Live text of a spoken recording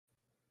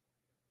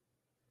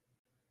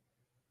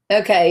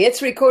Okay,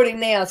 it's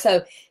recording now.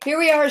 So here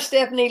we are,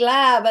 Stephanie,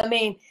 live. I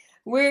mean,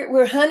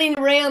 we're hunting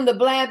around the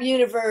Blab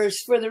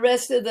universe for the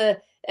rest of the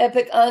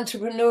Epic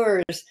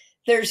Entrepreneurs.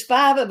 There's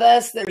 5 of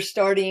us that are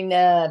starting,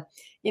 kind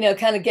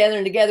of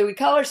gathering together. We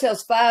call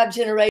ourselves 5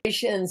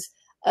 generations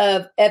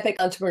of Epic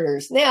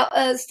Entrepreneurs. Now,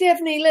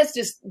 Stephanie, let's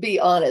just be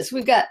honest.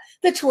 We've got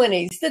the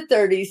 20s, the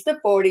 30s, the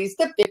 40s,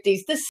 the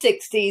 50s, the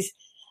 60s.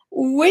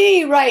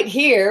 We right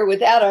here,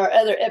 without our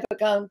other Epic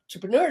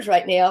Entrepreneurs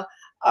right now,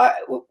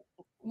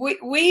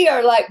 we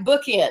are like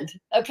bookend,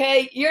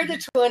 okay? You're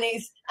the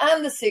 20s,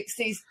 I'm the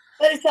 60s,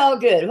 but it's all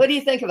good. What do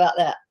you think about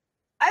that?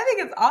 I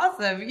think it's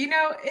awesome.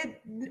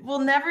 It will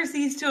never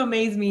cease to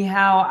amaze me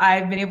how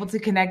I've been able to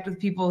connect with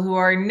people who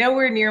are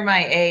nowhere near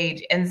my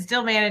age and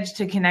still manage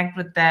to connect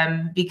with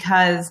them,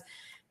 because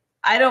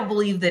I don't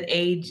believe that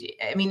age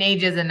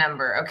is a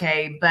number,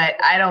 okay? But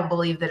I don't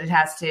believe that it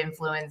has to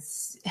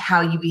influence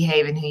how you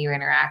behave and who you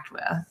interact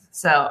with.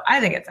 So I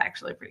think it's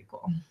actually pretty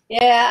cool.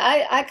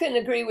 Yeah, I couldn't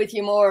agree with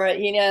you more. I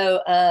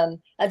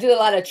do a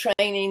lot of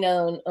training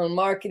on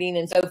marketing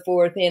and so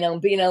forth, and on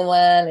being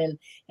online,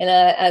 and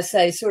I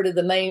say sort of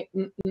the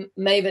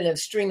maven of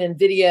streaming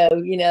video.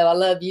 I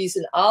love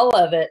using all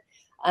of it.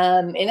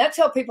 And I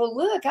tell people,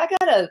 look, I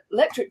got an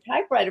electric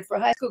typewriter for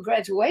high school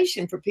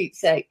graduation, for Pete's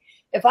sake.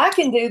 If I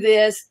can do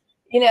this,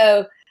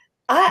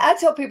 I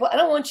tell people, I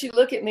don't want you to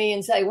look at me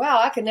and say, wow,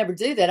 I could never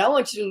do that. I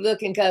want you to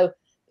look and go,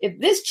 if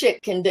this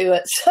chick can do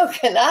it, so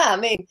can I. I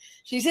mean,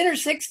 she's in her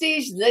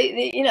 60s.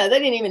 They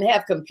didn't even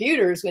have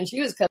computers when she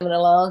was coming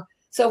along.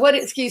 So what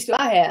excuse do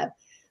I have?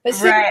 But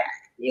see, right.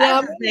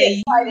 I'm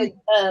really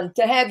excited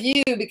to have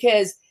you,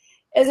 because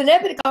as an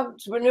Epic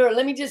Entrepreneur,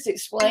 let me just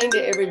explain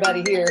to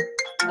everybody here.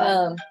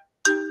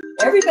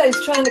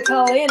 Everybody's trying to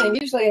call in,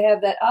 and usually I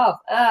have that off.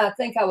 I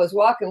think I was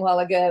walking a while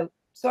ago.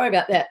 Sorry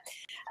about that.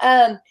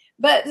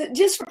 But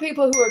just for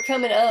people who are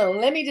coming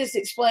on, let me just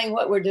explain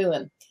what we're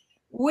doing.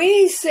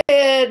 We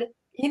said,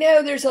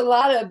 there's a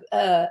lot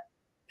of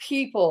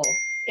people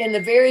in the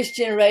various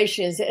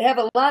generations that have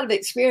a lot of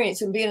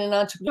experience in being an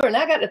entrepreneur. And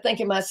I got to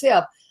thinking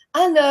myself,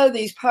 I know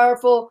these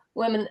powerful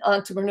women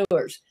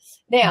entrepreneurs.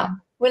 Now,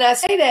 when I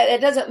say that,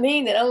 it doesn't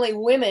mean that only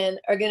women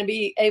are going to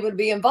be able to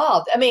be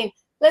involved. I mean,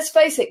 let's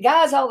face it,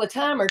 guys all the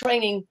time are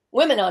training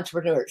women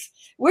entrepreneurs.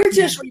 We're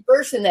just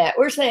reversing that.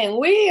 We're saying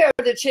we are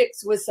the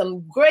chicks with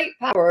some great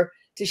power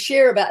to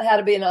share about how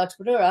to be an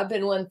entrepreneur. I've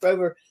been one for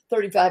over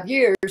 35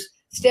 years.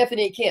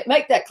 Stephanie can't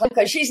make that claim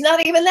because she's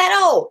not even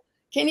that old.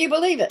 Can you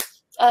believe it?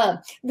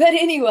 But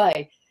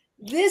anyway,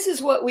 this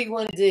is what we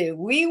want to do.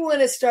 We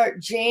want to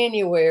start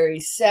January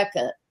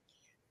 2nd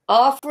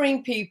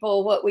offering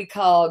people what we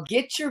call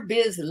Get Your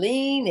Biz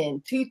Lean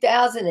in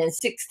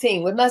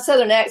 2016. With my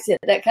Southern accent,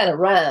 that kind of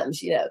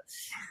rhymes,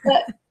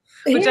 But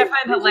which I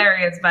find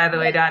hilarious, by the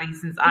way, Dottie,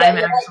 since I'm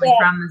actually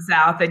from the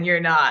South and you're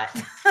not.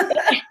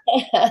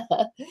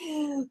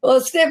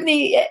 Well,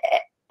 Stephanie,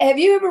 have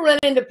you ever run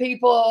into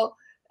people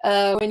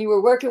when you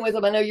were working with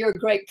them? I know you're a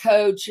great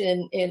coach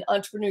and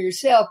entrepreneur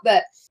yourself,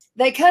 but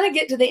they kind of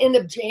get to the end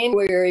of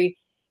January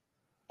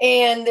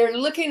and they're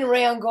looking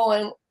around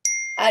going,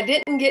 I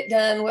didn't get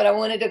done what I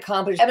wanted to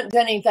accomplish. I haven't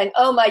done anything.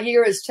 Oh, my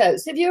year is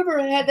toast. Have you ever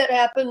had that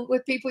happen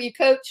with people you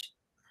coach?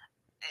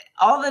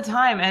 All the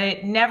time. And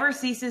it never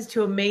ceases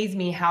to amaze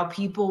me how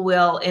people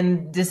will,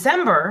 in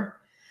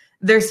December,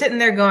 they're sitting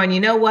there going,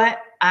 you know what?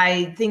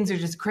 Things are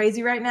just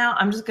crazy right now.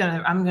 I'm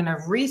going to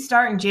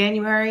restart in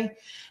January.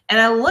 And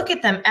I look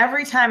at them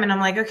every time and I'm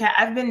like, okay,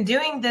 I've been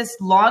doing this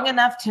long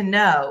enough to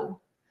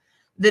know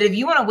that if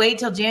you want to wait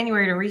till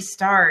January to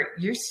restart,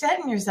 you're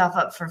setting yourself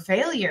up for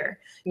failure.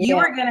 Yeah. You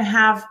are going to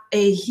have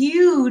a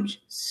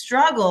huge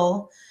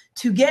struggle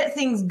to get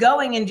things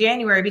going in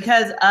January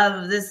because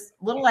of this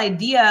little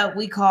idea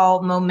we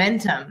call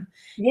momentum.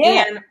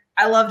 Yeah. And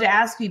I love to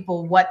ask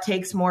people what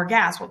takes more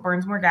gas, what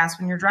burns more gas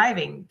when you're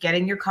driving,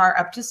 getting your car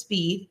up to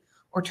speed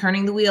or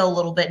turning the wheel a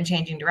little bit and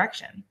changing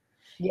direction.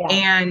 Yeah.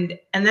 And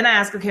then I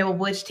ask, okay, well,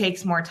 which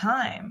takes more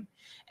time?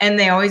 And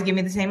they always give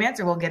me the same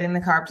answer. Well, getting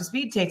the car up to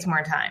speed takes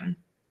more time.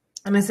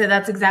 And I say,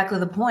 that's exactly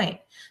the point.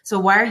 So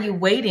why are you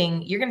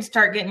waiting? You're going to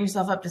start getting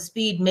yourself up to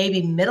speed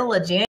maybe middle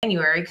of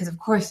January, because of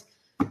course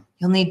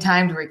you'll need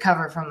time to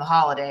recover from the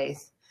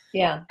holidays.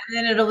 Yeah. And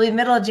then it'll be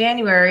middle of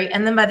January.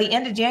 And then by the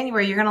end of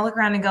January, you're going to look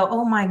around and go,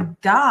 oh my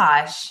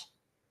gosh,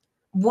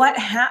 what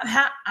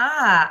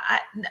I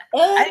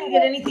didn't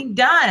get anything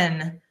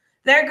done.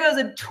 There goes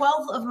a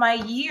 12th of my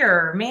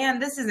year. Man,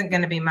 this isn't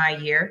going to be my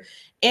year.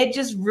 It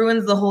just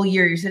ruins the whole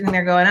year. You're sitting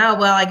there going, oh,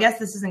 well, I guess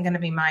this isn't going to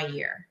be my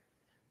year.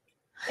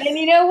 And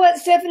you know what,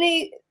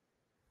 Stephanie?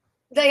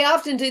 They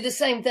often do the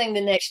same thing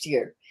the next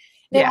year.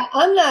 Now,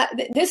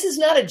 this is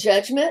not a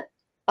judgment.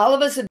 All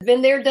of us have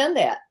been there, done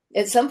that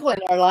at some point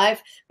in our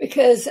life,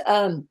 because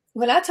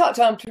when I talk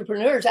to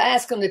entrepreneurs, I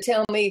ask them to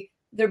tell me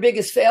their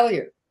biggest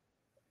failure.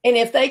 And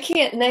if they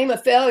can't name a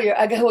failure,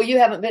 I go, well, you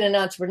haven't been an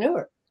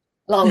entrepreneur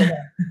long enough.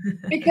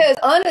 Because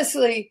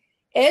honestly,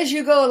 as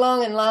you go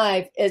along in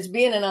life as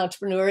being an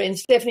entrepreneur, and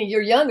Stephanie,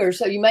 you're younger,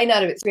 so you may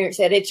not have experienced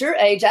that. At your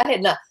age, I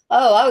had not.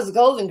 Oh, I was a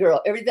golden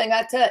girl. Everything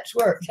I touched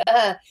worked.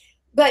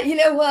 But you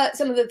know what?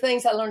 Some of the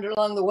things I learned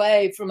along the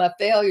way from my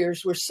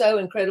failures were so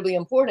incredibly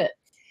important.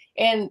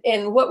 And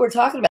what we're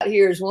talking about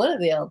here is one of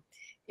them,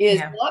 is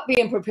not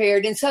being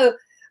prepared. And so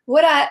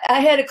what I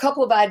had a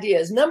couple of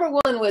ideas. Number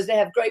one was to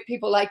have great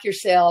people like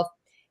yourself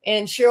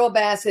and Cheryl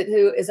Bassett,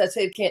 who, as I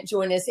said, can't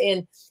join us,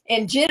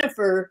 and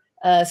Jennifer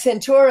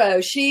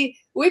Santoro.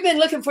 We've been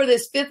looking for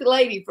this fifth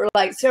lady for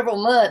like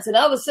several months. And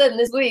all of a sudden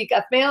this week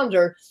I found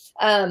her.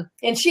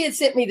 And she had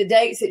sent me the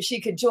dates that she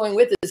could join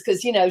with us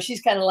because, you know,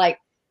 she's kind of like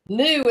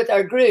new with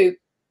our group.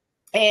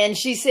 And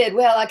she said,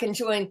 well, I can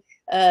join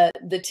the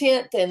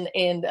 10th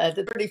and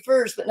the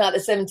 31st, but not the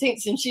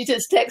 17th. And she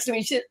just texted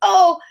me. She said,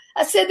 oh,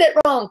 I said that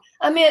wrong.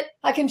 I meant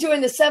I can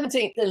join the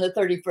 17th and the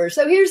 31st.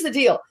 So here's the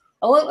deal.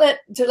 I want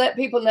to let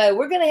people know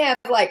we're going to have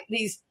like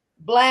these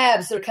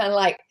blabs that are kind of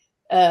like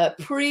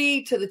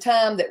pre to the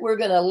time that we're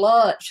going to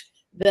launch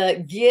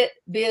the Get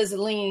Biz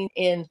Lean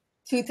in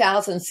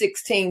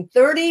 2016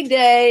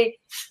 30-day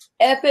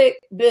epic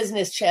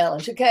business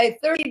challenge. Okay,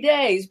 30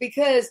 days,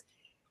 because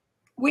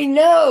we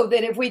know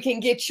that if we can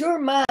get your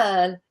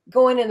mind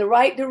going in the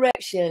right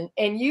direction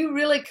and you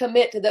really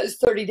commit to those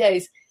 30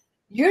 days,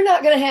 you're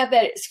not going to have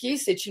that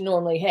excuse that you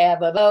normally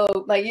have of,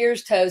 oh, my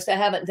year's toast, I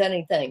haven't done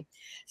anything.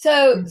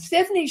 So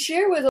Stephanie,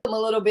 share with them a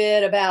little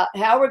bit about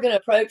how we're going to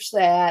approach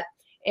that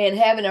and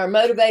having our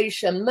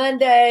motivation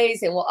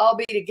Mondays, and we'll all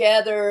be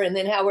together, and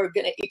then how we're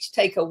going to each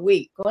take a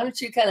week. Why don't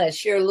you kind of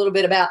share a little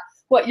bit about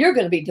what you're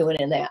going to be doing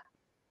in that?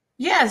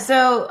 Yeah,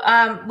 so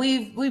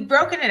we've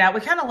broken it out.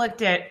 We kind of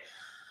looked at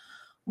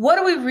what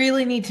do we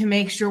really need to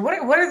make sure, what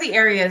are the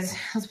areas,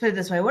 let's put it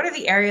this way, what are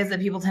the areas that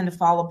people tend to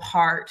fall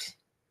apart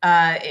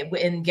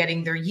in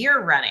getting their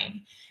year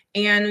running?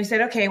 And we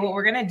said, okay, what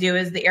we're going to do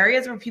is the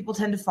areas where people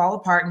tend to fall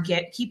apart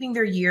and keeping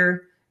their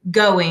year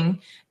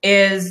going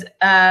is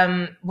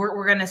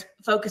we're going to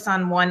focus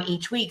on one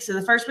each week. So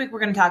the first week, we're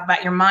going to talk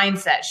about your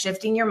mindset,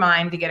 shifting your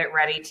mind to get it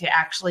ready to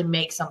actually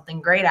make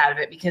something great out of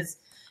it. Because,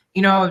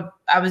 you know,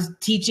 I was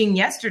teaching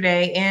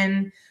yesterday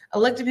and I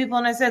looked at people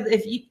and I said,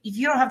 if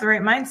you don't have the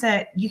right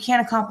mindset, you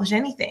can't accomplish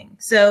anything.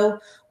 So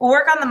we'll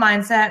work on the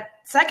mindset.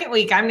 Second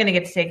week, I'm going to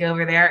get to take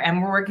over there,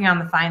 and we're working on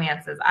the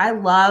finances. I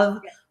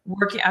love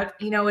working out,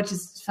 you know, which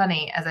is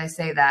funny as I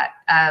say that,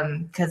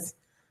 because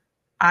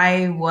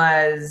I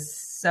was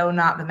so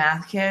not the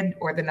math kid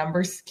or the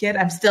numbers kid.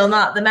 I'm still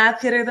not the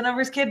math kid or the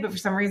numbers kid, but for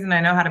some reason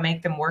I know how to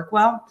make them work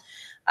well.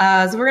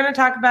 So we're going to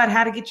talk about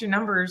how to get your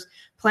numbers,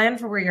 plan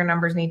for where your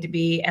numbers need to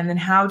be, and then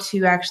how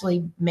to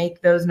actually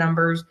make those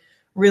numbers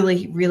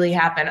really, really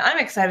happen. I'm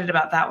excited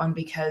about that one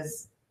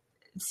because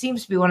it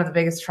seems to be one of the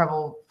biggest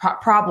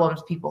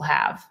problems people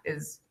have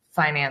is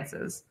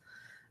finances.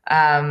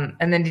 And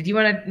then did you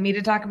want me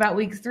to talk about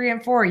weeks 3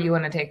 and 4, or you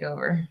want to take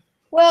over?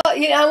 Well,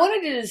 I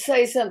wanted to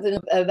say something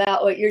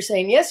about what you're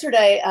saying.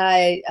 Yesterday,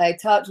 I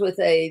talked with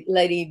a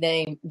lady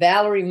named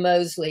Valerie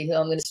Mosley, who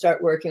I'm going to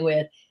start working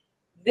with.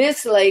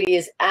 This lady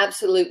is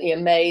absolutely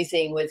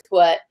amazing with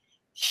what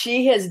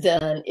she has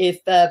done. If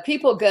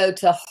people go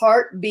to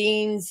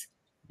Heartbeans,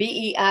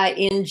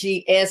 BEINGS.com,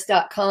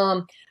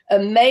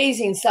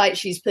 amazing site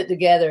she's put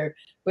together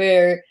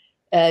where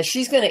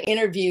she's going to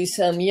interview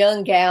some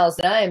young gals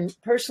that I am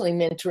personally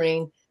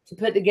mentoring to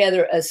put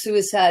together a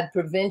suicide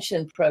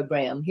prevention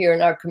program here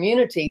in our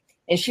community.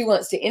 And she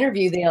wants to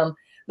interview them.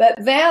 But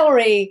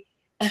Valerie,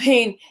 I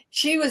mean,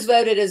 she was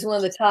voted as one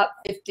of the top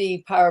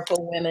 50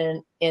 powerful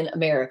women in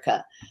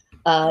America.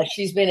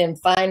 She's been in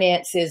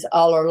finances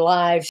all her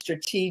life,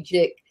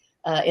 strategic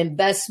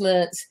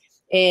investments.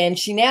 And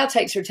she now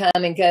takes her time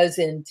and goes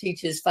and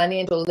teaches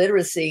financial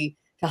literacy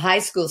to high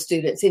school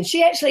students. And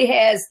she actually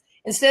has,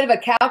 instead of a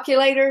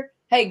calculator,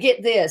 hey,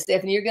 get this,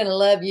 Stephanie, you're going to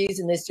love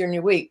using this during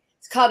your week.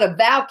 It's called a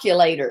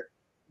Valculator.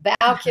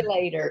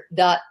 Valculator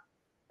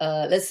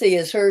let's see,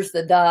 is hers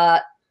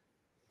the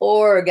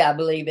 .org, I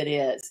believe it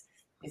is.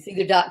 It's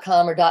either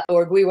 .com or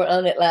 .org. We were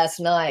on it last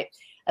night.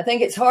 I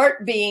think it's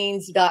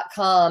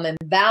heartbeans.com and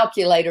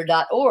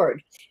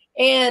valculator.org.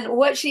 And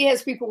what she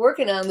has people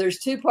working on, there's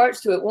 2 parts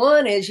to it.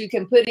 One is you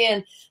can put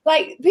in,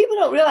 like, people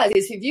don't realize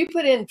this, if you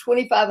put in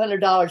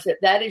 $2,500,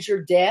 that is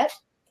your debt.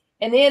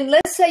 And then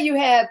let's say you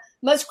have,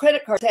 most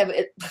credit cards have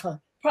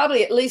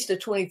probably at least a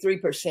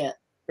 23%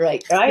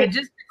 rate, right? Yeah,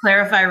 just to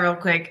clarify real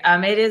quick,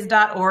 it is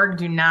 .org.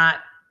 Do not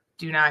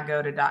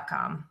go to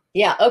 .com.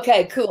 Yeah.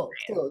 Okay. Cool.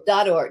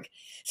 .org.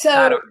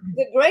 So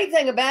the great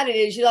thing about it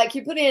is you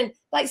put in,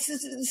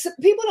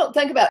 people don't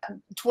think about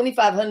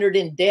 $2,500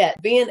 in debt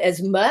being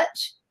as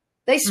much.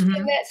 They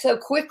spend that so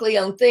quickly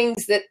on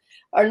things that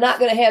are not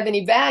going to have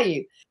any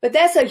value. But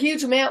that's a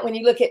huge amount when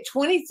you look at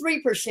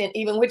 23%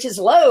 even, which is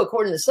low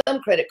according to some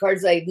credit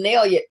cards. They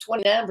nail you at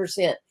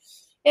 29%.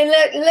 And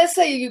let's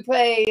say you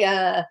pay,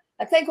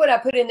 I think what I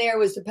put in there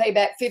was to pay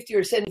back $50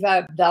 or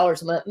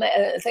 $75 a month.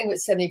 I think it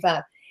was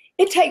 $75.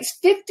 It takes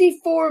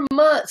 54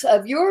 months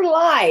of your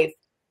life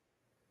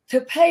to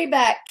pay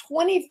back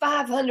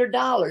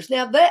 $2,500.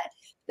 Now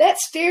that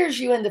stares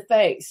you in the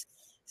face.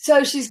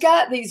 So she's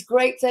got these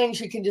great things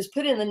you can just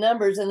put in the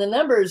numbers, and the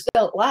numbers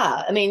don't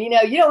lie. I mean, you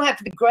don't have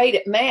to be great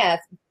at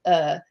math,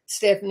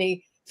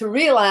 Stephanie, to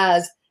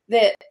realize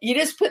that you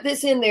just put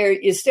this in there,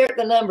 you stare at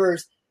the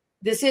numbers,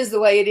 this is the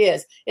way it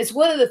is. It's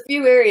one of the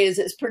few areas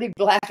that's pretty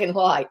black and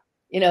white,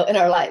 in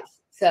our life.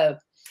 So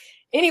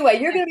anyway,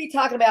 you're going to be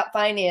talking about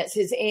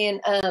finances,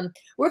 and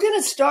we're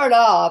going to start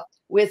off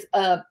with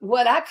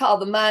what I call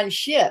the mind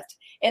shift.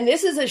 And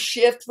this is a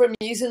shift from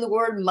using the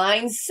word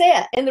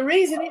mindset. And the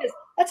reason is,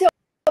 I tell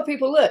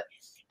people, look,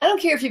 I don't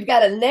care if you've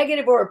got a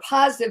negative or a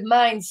positive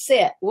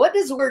mindset. What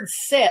does the word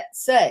set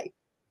say?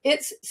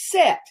 It's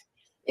set.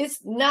 It's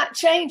not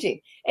changing.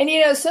 And,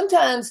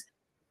 sometimes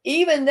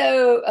even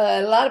though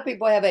a lot of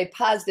people have a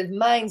positive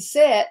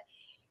mindset,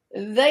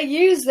 they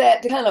use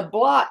that to kind of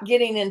block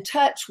getting in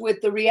touch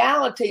with the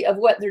reality of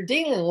what they're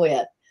dealing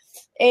with.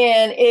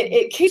 And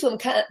it keeps them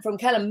from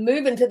kind of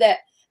moving to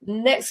that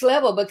next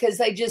level because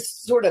they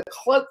just sort of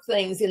cloak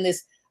things in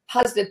this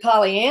positive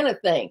Pollyanna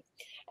thing.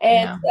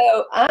 And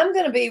so I'm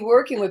going to be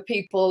working with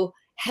people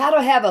how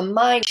to have a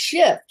mind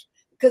shift,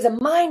 because a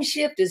mind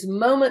shift is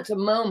moment to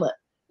moment,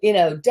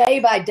 day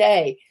by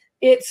day.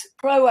 It's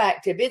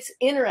proactive, it's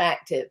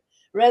interactive,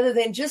 rather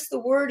than just the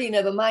wording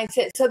of a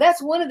mindset. So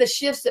that's one of the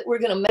shifts that we're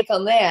going to make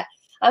on that.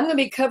 I'm going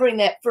to be covering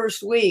that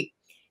first week.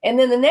 And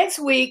then the next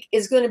week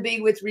is going to be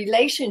with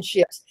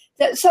relationships.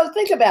 So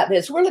think about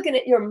this. We're looking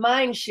at your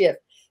mind shift,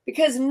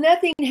 because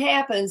nothing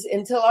happens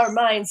until our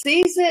mind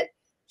sees it,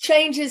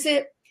 changes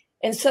it,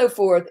 and so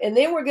forth. And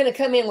then we're going to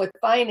come in with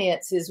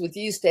finances with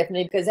you,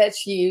 Stephanie, because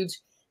that's huge.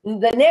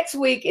 The next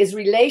week is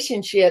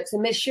relationships.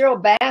 And Miss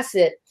Cheryl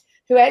Bassett,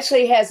 who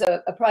actually has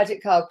a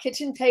project called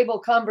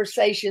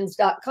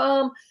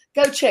kitchentableconversations.com.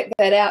 Go check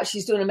that out.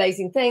 She's doing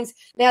amazing things.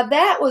 Now,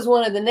 that was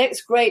one of the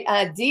next great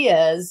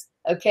ideas,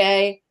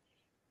 okay,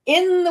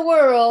 in the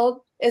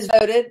world is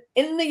voted,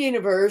 in the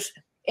universe.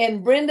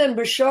 And Brendan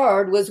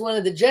Burchard was one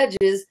of the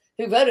judges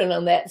who voted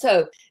on that.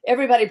 So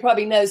everybody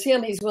probably knows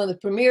him. He's one of the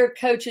premier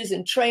coaches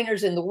and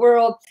trainers in the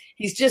world.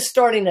 He's just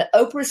starting an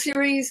Oprah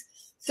series.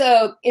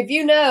 So if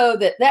you know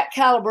that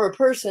caliber of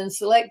person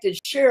selected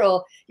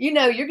Cheryl,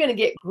 you're going to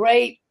get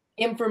great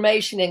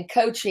information and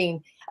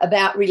coaching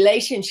about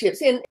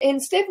relationships.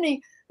 And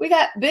Stephanie, we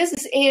got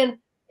business and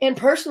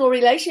personal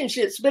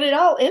relationships, but it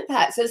all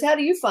impacts us. How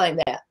do you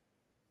find that?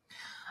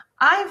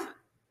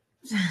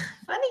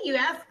 Funny you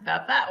asked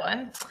about that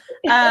one,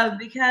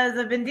 because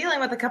I've been dealing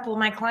with a couple of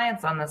my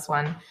clients on this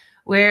one,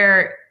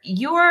 where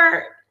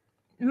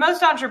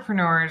most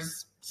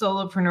entrepreneurs,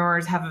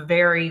 solopreneurs, have a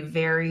very,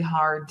 very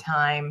hard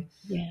time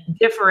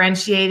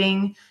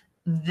differentiating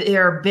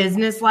their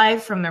business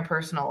life from their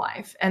personal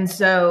life. And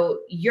so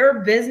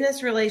your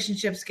business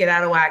relationships get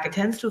out of whack. It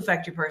tends to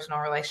affect your personal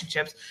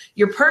relationships.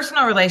 Your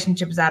personal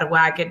relationship is out of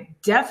whack. It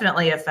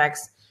definitely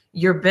affects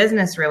your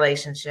business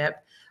relationship.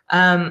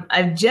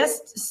 I've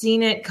just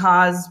seen it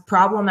cause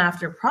problem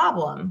after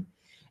problem.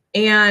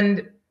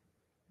 And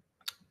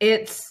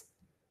it's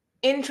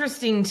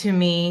interesting to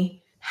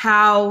me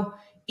how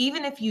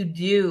even if you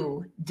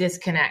do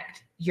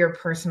disconnect your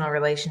personal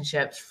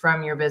relationships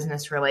from your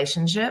business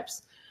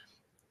relationships,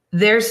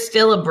 there's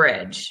still a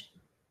bridge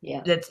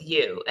that's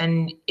you.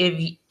 And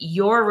if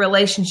your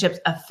relationships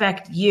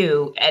affect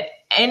you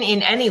in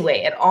any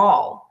way at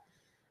all,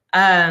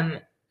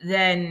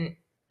 then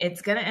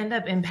it's going to end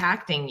up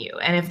impacting you.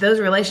 And if those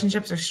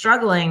relationships are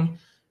struggling,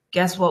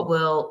 guess what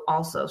will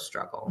also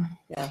struggle?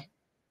 Yeah.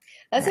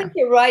 I think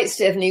you're right,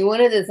 Stephanie.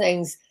 One of the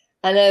things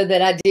I know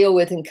that I deal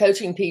with in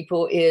coaching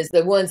people is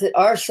the ones that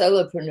are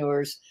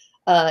solopreneurs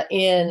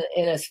in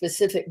a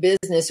specific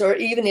business, or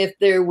even if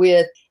they're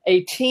with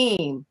a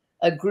team,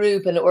 a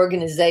group, an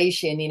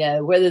organization,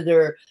 whether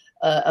they're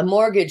a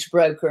mortgage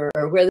broker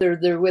or whether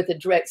they're with a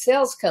direct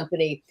sales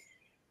company.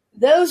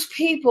 Those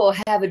people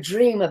have a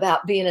dream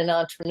about being an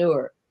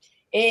entrepreneur.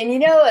 And,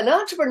 an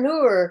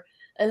entrepreneur,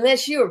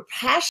 unless you are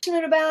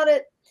passionate about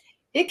it,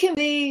 it can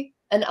be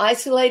an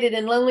isolated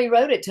and lonely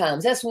road at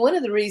times. That's one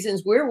of the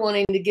reasons we're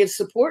wanting to give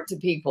support to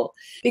people.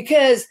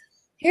 Because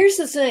here's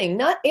the thing,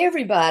 not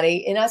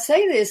everybody, and I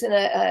say this and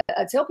I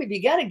tell people,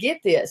 you got to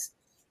get this.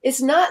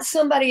 It's not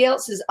somebody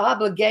else's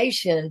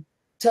obligation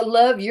to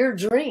love your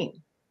dream.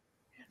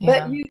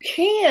 But you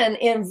can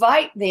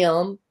invite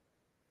them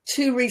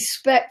to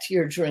respect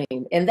your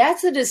dream. And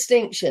that's a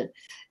distinction.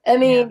 I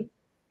mean,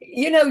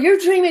 your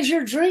dream is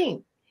your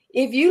dream.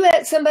 If you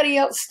let somebody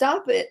else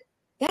stop it,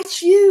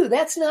 that's you.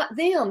 That's not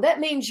them. That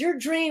means your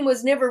dream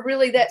was never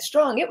really that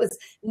strong. It was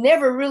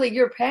never really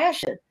your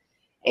passion.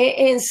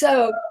 And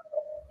so,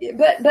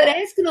 but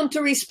asking them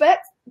to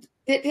respect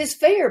it is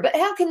fair. But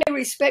how can they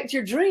respect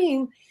your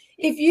dream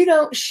if you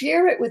don't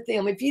share it with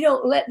them, if you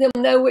don't let them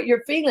know what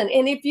you're feeling,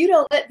 and if you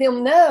don't let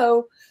them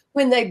know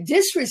when they've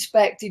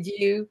disrespected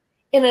you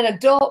in an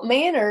adult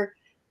manner,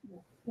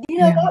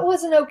 that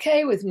wasn't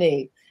okay with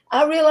me.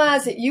 I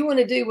realize that you want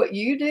to do what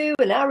you do,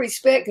 and I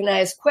respect and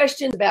I ask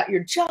questions about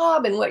your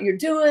job and what you're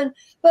doing,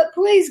 but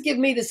please give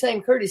me the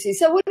same courtesy.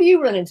 So what do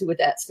you run into with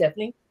that,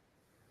 Stephanie?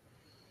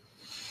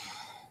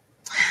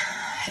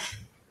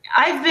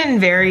 I've been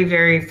very,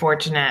 very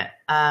fortunate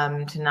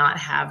to not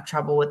have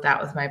trouble with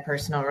that with my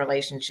personal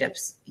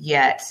relationships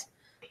yet.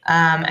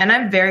 And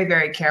I'm very,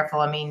 very careful.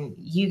 I mean,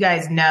 you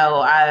guys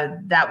know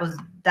that was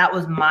that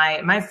was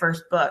my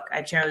first book.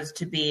 I chose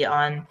to be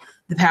on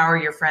the power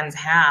your friends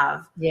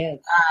have,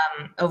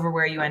 over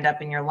where you end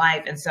up in your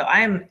life. And so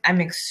I'm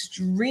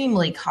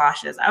extremely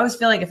cautious. I always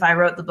feel like if I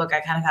wrote the book,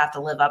 I kind of have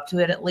to live up to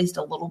it at least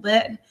a little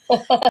bit.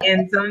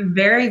 And so I'm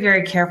very,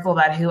 very careful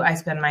about who I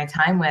spend my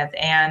time with.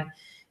 And,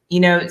 you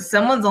know,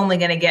 someone's only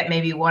going to get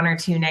maybe 1 or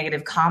 2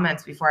 negative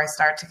comments before I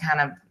start to kind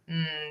of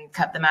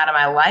cut them out of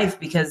my life,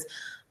 because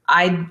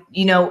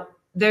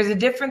there's a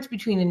difference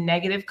between a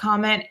negative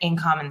comment and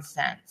common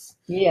sense.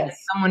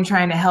 Yes. Someone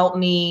trying to help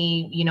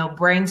me, you know,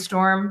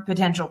 brainstorm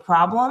potential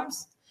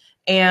problems,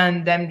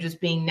 and them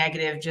just being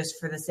negative just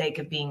for the sake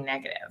of being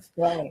negative.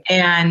 Right.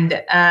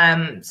 And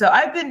so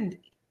I've been,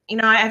 you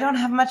know, I don't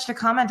have much to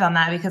comment on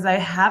that because I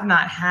have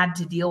not had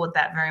to deal with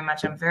that very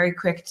much. I'm very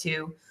quick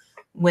to,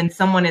 when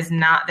someone is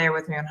not there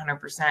with me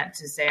 100%,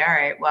 to say, all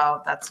right,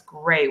 well, that's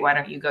great. Why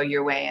don't you go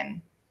your way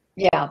and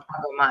I'll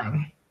go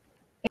mine.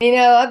 You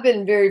know, I've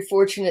been very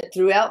fortunate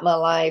throughout my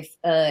life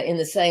in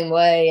the same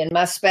way. And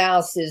my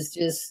spouse is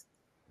just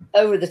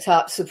over the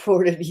top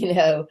supportive, you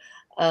know.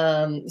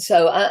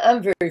 So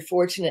I'm very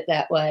fortunate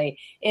that way.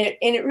 And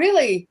it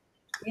really,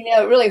 you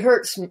know, it really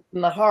hurts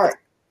my heart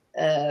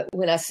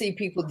when I see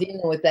people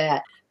dealing with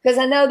that, because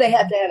I know they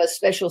have to have a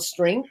special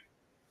strength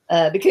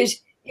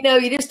because, you know,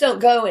 you just don't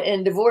go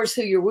and divorce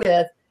who you're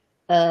with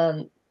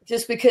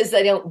just because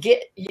they don't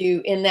get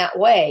you in that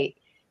way.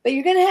 But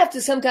you're going to have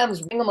to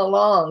sometimes bring them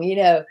along. You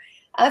know,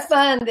 I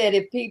find that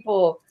if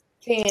people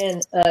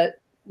can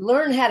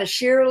learn how to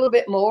share a little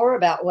bit more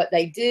about what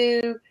they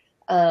do,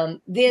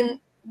 then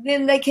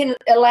they can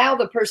allow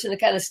the person to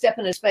kind of step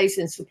into space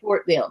and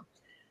support them.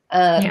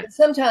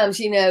 Sometimes,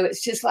 you know,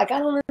 it's just like, I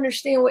don't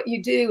understand what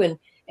you do. And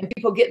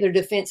people get their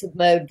defensive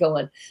mode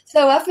going.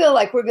 So I feel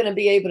like we're going to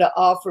be able to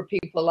offer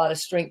people a lot of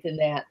strength in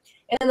that.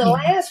 And the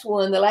last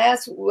one,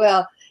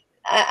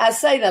 I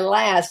say the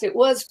last, it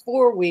was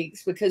 4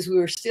 weeks because we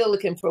were still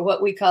looking for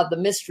what we called the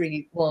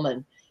mystery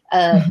woman.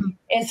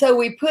 And so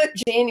we put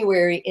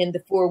January into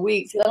 4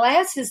 weeks. The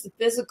last is the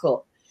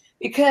physical,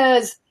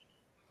 because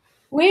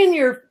when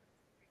your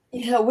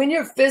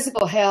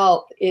physical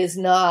health is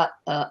not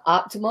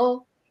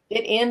optimal,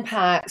 it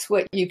impacts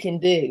what you can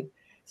do.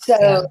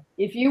 So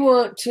if you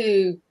want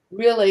to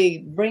really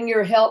bring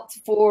your health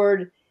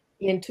forward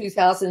in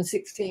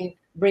 2016,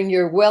 bring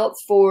your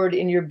wealth forward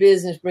in your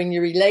business, bring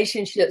your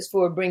relationships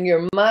forward, bring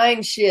your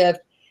mind shift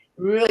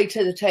really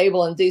to the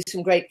table and do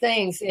some great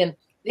things. And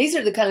these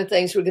are the kind of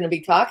things we're going to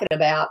be talking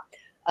about.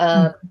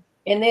 And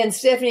then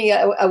Stephanie,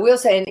 I will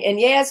say, and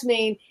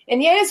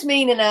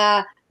Yasmin and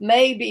I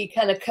may be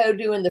kind of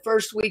co-doing the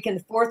first week and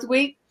the fourth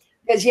week,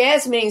 because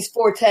Yasmin's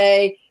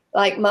forte,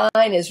 like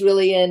mine, is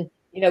really in,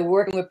 you know,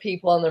 working with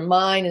people on their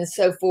mind and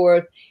so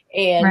forth.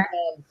 And,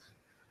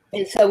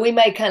 and so we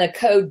may kind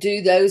of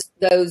do those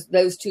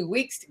 2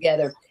 weeks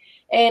together.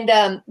 And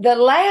the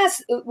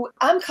last,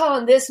 I'm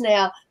calling this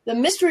now, the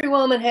mystery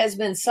woman has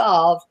been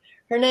solved.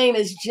 Her name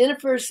is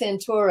Jennifer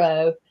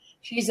Santoro.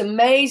 She's an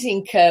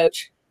amazing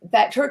coach. In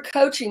fact, her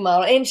coaching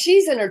model, and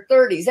she's in her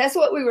 30s. That's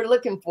what we were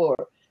looking for.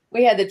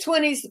 We had the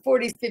 20s, the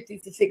 40s,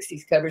 50s, the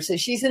 60s covered. So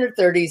she's in her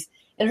 30s.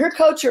 And her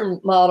coaching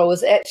model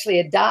was actually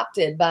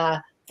adopted by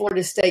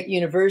Florida State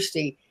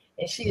University.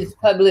 And she has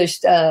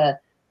published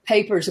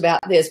papers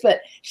about this,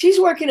 but she's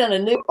working on a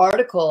new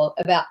article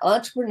about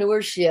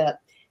entrepreneurship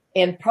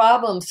and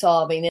problem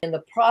solving and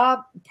the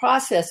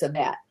process of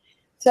that.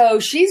 So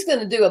she's going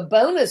to do a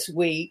bonus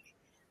week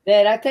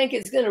that I think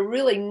is going to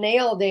really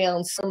nail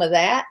down some of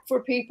that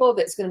for people.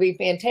 That's going to be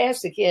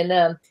fantastic.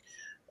 And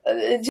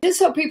just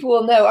so people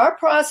will know, our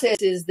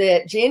process is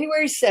that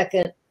January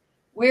 2nd,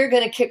 we're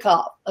going to kick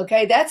off.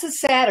 Okay. That's a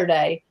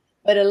Saturday,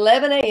 but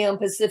 11 a.m.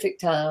 Pacific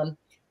time,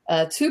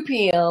 2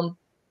 p.m.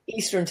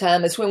 Eastern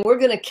time is when we're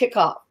going to kick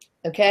off.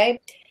 Okay.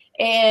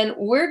 And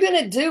we're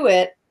going to do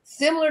it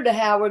similar to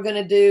how we're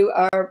going to do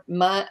our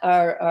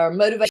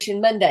Motivation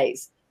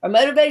Mondays. Our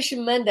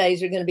Motivation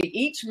Mondays are going to be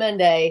each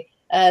Monday.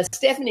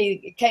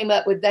 Stephanie came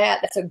up with that.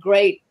 That's a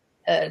great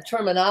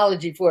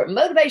terminology for it.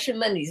 Motivation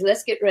Mondays.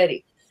 Let's get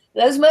ready.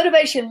 Those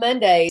Motivation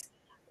Mondays,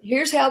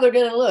 here's how they're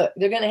going to look.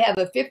 They're going to have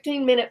a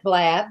 15-minute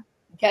blab.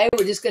 Okay.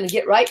 We're just going to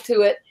get right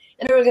to it.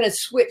 And then we're going to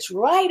switch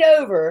right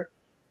over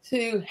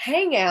to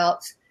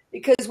Hangouts,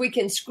 because we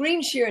can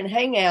screen share in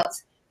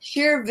Hangouts,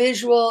 share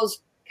visuals,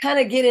 kind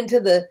of get into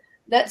the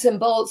nuts and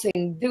bolts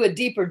and do a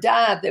deeper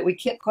dive that we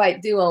can't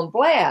quite do on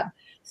Blab.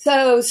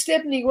 So,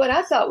 Stephanie, what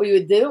I thought we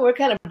would do, we're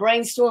kind of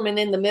brainstorming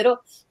in the middle.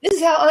 This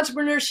is how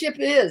entrepreneurship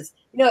is.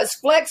 You know, it's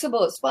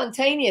flexible, it's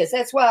spontaneous.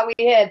 That's why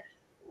we had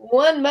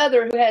one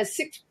mother who has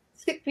six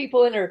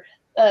people in her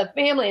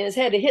family and has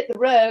had to hit the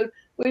road.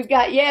 We've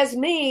got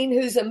Yasmin,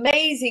 who's an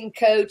amazing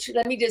coach.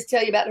 Let me just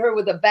tell you about her,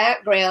 with a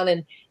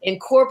background in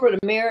corporate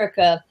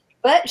America.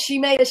 But she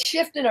made a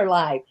shift in her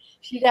life.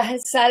 She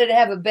decided to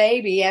have a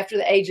baby after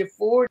the age of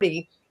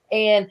 40,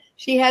 and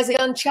she has a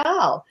young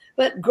child.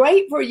 But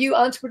great for you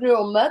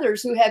entrepreneurial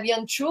mothers who have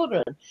young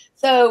children.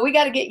 So we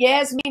got to get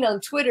Yasmin on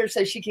Twitter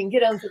so she can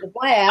get onto the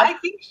Blab. I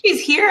think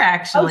she's here,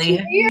 actually.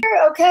 Oh, she's here?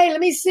 Okay, let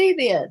me see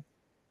then.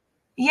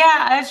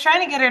 Yeah, I was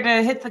trying to get her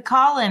to hit the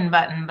call-in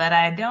button, but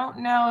I don't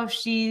know if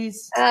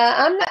she's...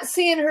 I'm not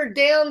seeing her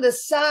down the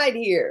side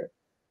here.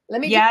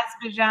 Let me Yas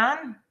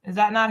Bijan? Is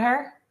that not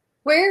her?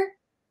 Where?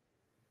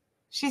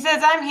 She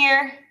says, I'm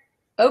here.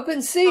 Open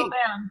seat.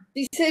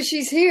 She says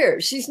she's here.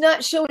 She's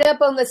not showing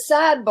up on the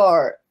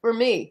sidebar for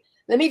me.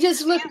 Let me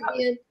just look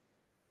again.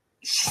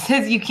 She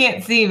says you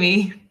can't see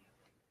me.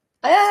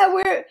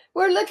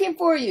 We're looking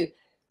for you.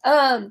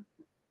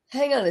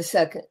 Hang on a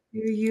second.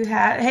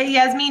 Hey,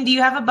 Yasmin, do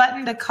you have a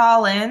button to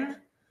call in?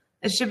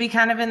 It should be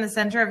kind of in the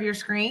center of your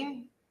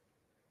screen.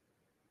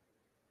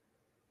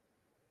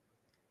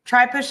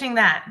 Try pushing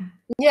that.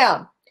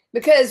 Yeah,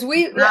 because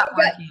I've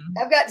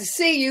got to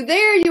see you.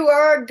 There you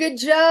are. Good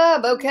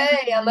job.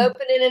 Okay, I'm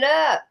opening it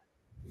up.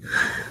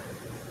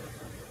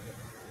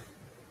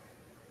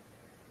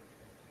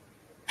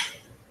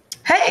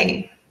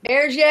 Hey.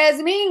 There's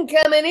Yasmin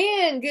coming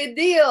in. Good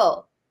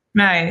deal.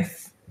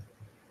 Nice.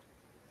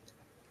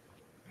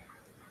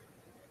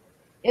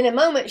 In a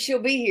moment,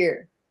 she'll be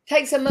here.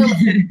 Takes a moment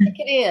to take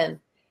it in,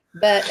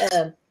 but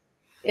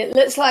it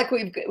looks like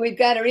we've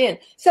got her in.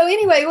 So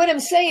anyway, what I'm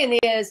saying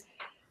is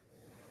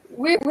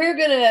we're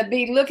going to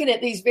be looking at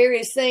these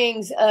various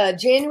things.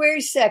 January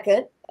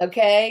 2nd,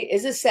 okay,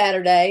 is a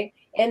Saturday.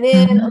 And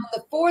then on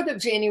the 4th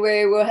of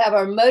January, we'll have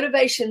our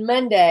Motivation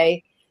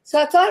Monday.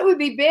 So I thought it would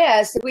be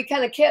best if we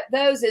kind of kept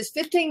those as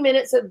 15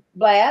 minutes of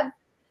blab,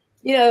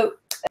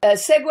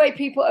 segue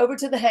people over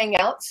to the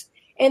Hangouts.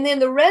 And then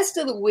the rest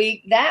of the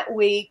week,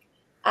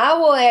 I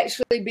will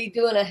actually be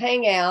doing a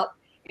Hangout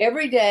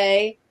every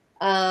day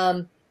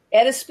at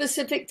a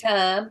specific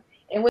time.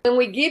 And when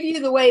we give you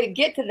the way to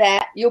get to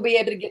that, you'll be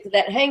able to get to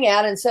that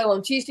Hangout. And so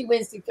on Tuesday,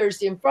 Wednesday,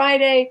 Thursday, and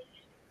Friday,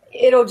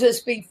 it'll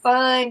just be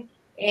fine.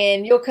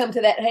 And you'll come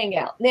to that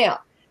Hangout. Now,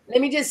 let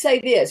me just say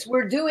this.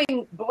 We're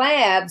doing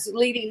blabs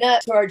leading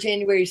up to our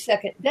January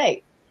 2nd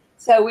date.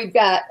 So we've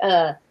got,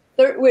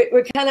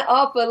 we're kind of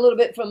off a little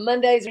bit from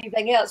Mondays or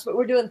anything else, but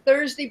we're doing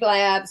Thursday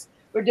blabs.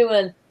 We're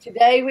doing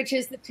today, which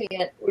is the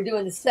 10th. We're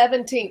doing the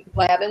 17th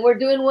blab, and we're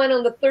doing one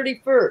on the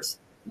 31st,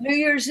 New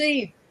Year's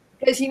Eve.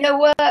 Because you know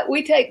what?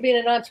 We take being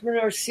an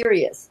entrepreneur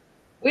serious.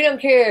 We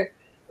don't care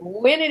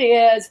when it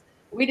is.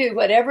 We do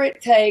whatever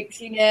it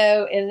takes,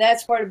 and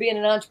that's part of being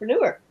an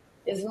entrepreneur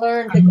is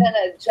learn to kind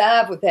of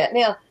jive with that.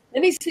 Now,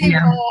 let me see.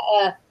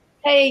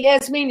 Hey,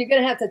 Yasmin, you're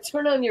going to have to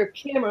turn on your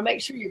camera. Make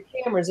sure your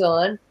camera's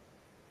on.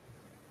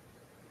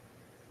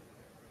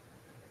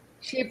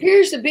 She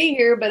appears to be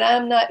here, but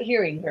I'm not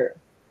hearing her.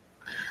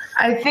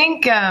 I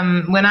think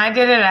when I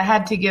did it, I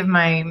had to give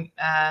my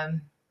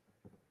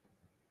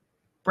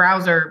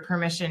browser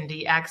permission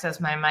to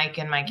access my mic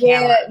and my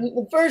camera. Yeah,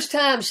 the first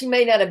time she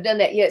may not have done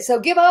that yet. So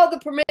give all the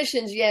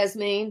permissions,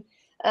 Yasmin.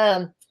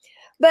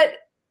 But,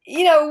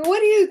 what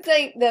do you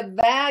think the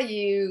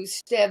value,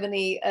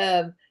 Stephanie,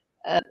 of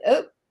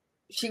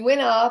she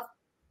went off.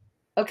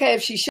 Okay,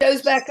 if she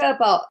shows back up,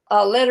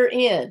 I'll let her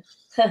in.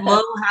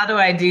 Well, how do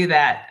I do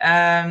that?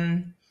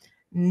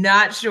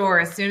 Not sure.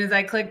 As soon as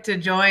I clicked to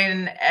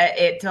join,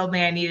 it told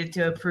me I needed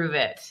to approve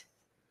it.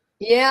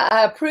 Yeah,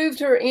 I approved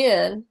her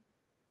in.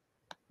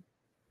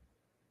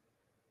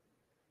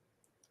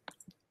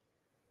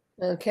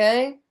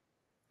 Okay.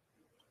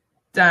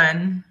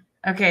 Done.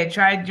 Okay,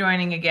 try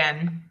joining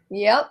again.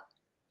 Yep.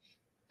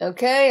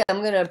 Okay,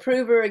 I'm going to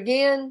approve her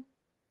again.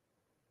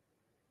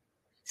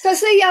 So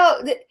see,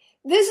 y'all,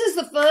 this is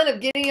the fun of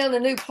getting on a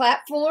new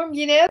platform,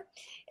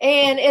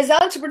 And as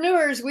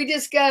entrepreneurs, we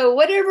just go,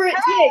 whatever it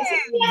takes.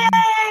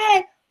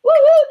 Yay! Woo,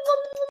 woo,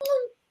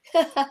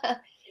 woo, woo.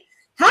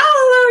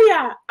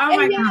 Hallelujah. Oh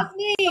my God.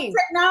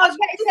 Technology.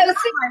 Okay, so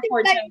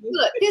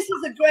look, this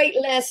is a great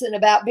lesson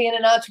about being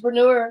an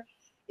entrepreneur.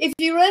 If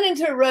you run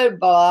into a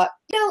roadblock,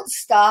 don't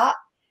stop.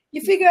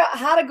 You figure out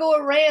how to go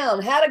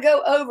around, how to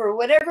go over,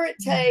 whatever it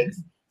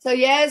takes. So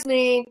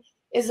Yasmin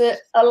is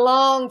a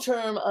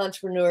long-term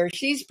entrepreneur.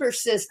 She's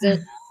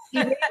persistent.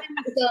 But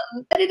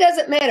it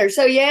doesn't matter.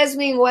 So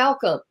Yasmin,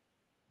 welcome.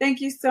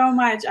 Thank you so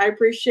much. I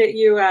appreciate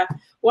you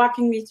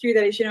walking me through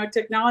that. As you know,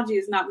 technology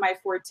is not my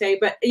forte,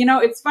 but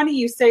it's funny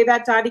you say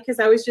that, Dottie, because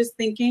I was just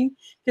thinking,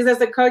 because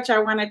as a coach, I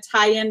want to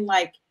tie in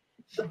like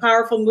the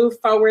powerful move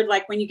forward.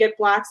 Like when you get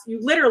blocks, you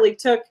literally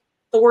took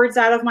the words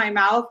out of my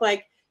mouth,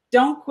 like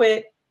don't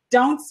quit,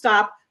 don't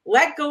stop,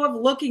 let go of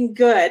looking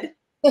good,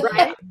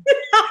 right?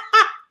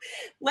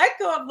 Let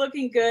go of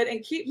looking good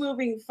and keep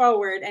moving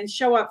forward and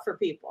show up for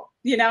people,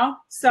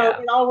 So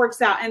It all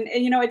works out. And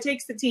it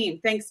takes the team.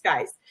 Thanks,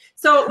 guys.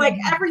 So like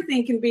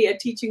everything can be a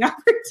teaching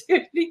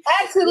opportunity.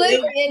 Absolutely.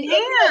 And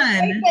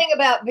the great thing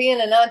about being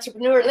an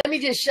entrepreneur, let me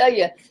just show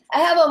you. I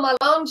have on my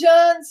long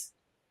johns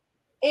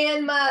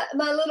and my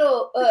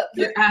little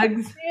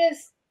Uggs.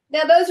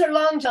 Now those are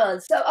long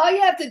johns. So all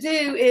you have to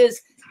do is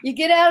you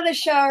get out of the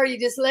shower, you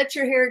just let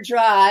your hair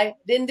dry,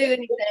 didn't do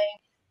anything,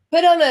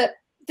 put on a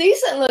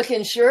decent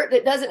looking shirt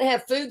that doesn't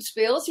have food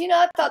spills.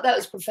 I thought that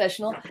was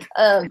professional.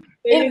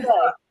 Anyway.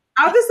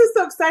 Oh, this is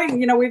so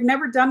exciting. We've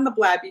never done the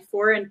blab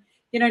before. And,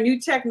 new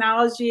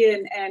technology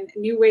and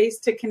new ways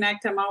to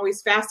connect, I'm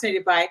always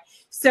fascinated by.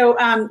 So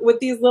with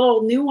these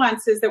little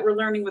nuances that we're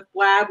learning with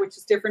Blab, which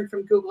is different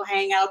from Google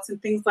Hangouts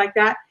and things like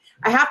that,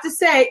 I have to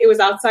say it was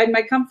outside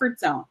my comfort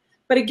zone.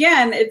 But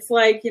again, it's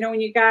like,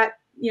 when you got,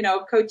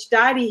 Coach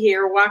Dottie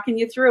here walking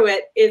you through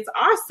it, it's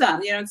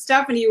awesome. And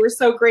Stephanie, you were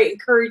so great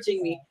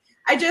encouraging me.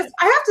 I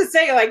have to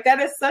say, like, that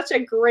is such a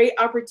great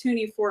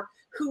opportunity for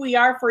who we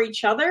are for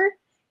each other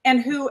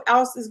and who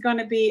else is going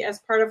to be as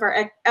part of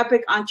our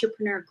Epic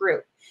Entrepreneur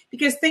group,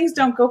 because things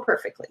don't go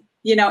perfectly,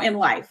 in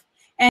life.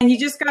 And you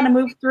just got to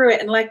move through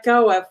it and let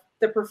go of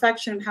the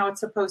perfection and how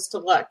it's supposed to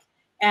look.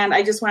 And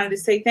I just wanted to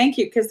say thank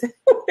you, because it's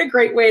a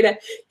great way to,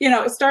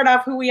 start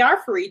off who we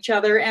are for each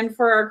other and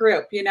for our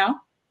group, And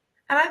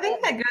I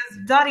think that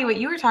goes, Dottie, what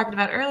you were talking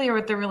about earlier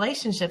with the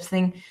relationships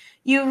thing,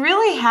 you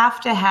really have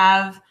to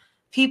have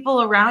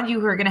people around you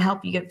who are going to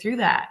help you get through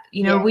that.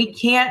 We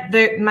can't,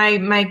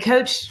 my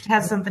coach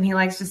has something he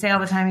likes to say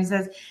all the time. He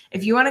says,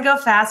 if you want to go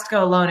fast,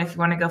 go alone. If you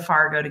want to go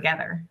far, go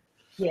together.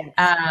 Yeah.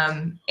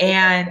 Say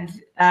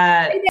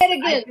that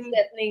again,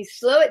 Stephanie.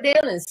 Slow it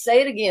down and say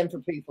it again for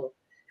people.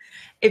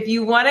 If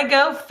you want to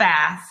go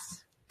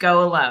fast,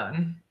 go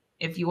alone.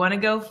 If you want to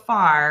go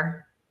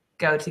far,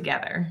 go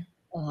together.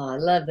 Oh, I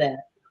love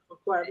that.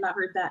 Before, I've not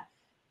heard that.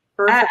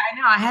 I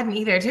know, I hadn't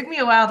either. It took me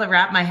a while to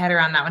wrap my head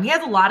around that one. He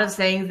has a lot of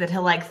sayings that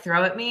he'll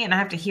throw at me, and I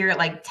have to hear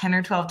it 10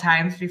 or 12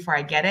 times before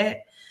I get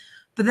it.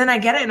 But then I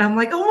get it and I'm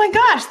like, oh my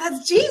gosh,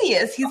 that's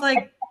genius. He's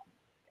like,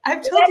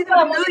 I've told you that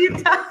a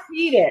million times.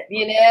 Read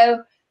it,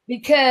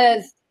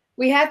 because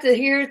we have to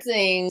hear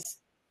things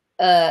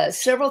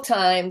several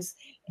times.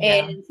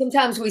 And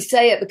sometimes we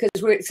say it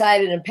because we're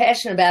excited and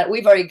passionate about it.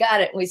 We've already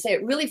got it, and we say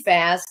it really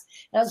fast.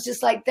 And I was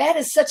just like, that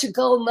is such a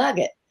gold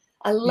nugget.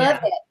 I love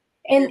it.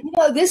 And,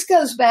 this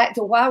goes back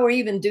to why we're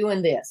even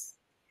doing this.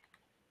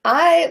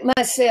 I,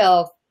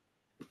 myself,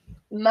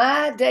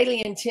 my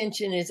daily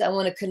intention is I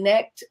want to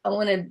connect. I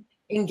want to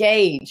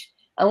engage.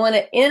 I want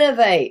to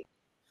innovate.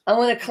 I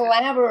want to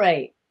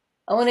collaborate.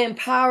 I want to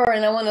empower,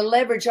 and I want to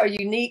leverage our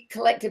unique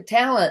collective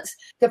talents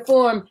to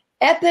form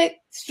epic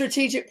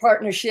strategic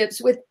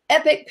partnerships with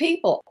epic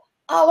people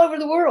all over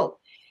the world.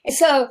 And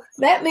so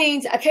that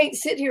means I can't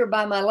sit here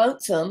by my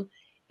lonesome.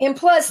 And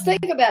plus,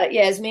 think about it,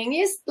 Yasmin.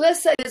 Yes,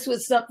 let's say this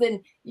was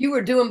something you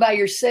were doing by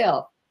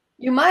yourself.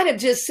 You might have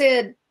just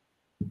said,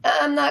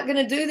 I'm not going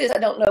to do this. I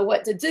don't know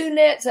what to do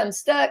next. I'm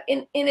stuck.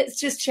 And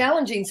it's just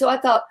challenging. So I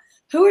thought,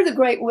 who are the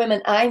great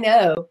women I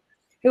know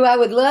who I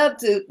would love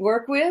to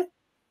work with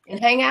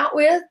and hang out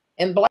with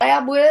and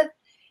blab with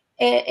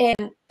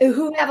and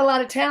who have a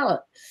lot of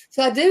talent?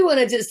 So I do want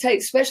to just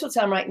take special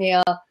time right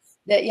now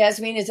that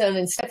Yasmin is on.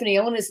 And Stephanie,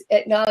 I want to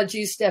acknowledge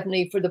you,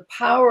 Stephanie, for the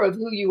power of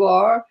who you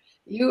are.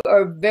 You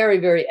are very,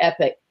 very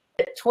epic.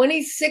 At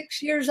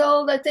 26 years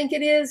old, I think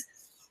it is.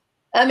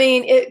 I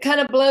mean, it kind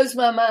of blows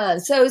my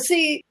mind. So,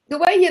 see, the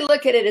way you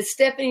look at it is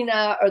Stephanie and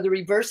I are the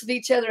reverse of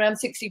each other. I'm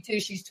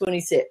 62. She's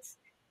 26.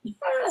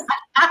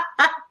 I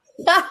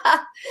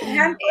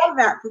hadn't thought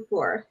that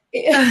before.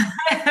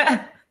 Well,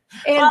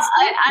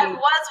 I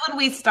was when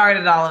we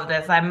started all of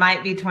this. I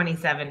might be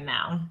 27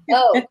 now.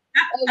 Oh, yeah,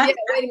 wait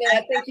a minute.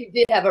 I think you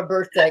did have a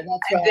birthday.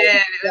 That's right. I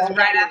did. It was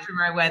right after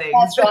my wedding.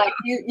 That's right.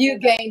 You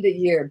gained a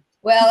year.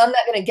 Well, I'm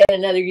not going to get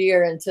another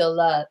year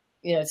until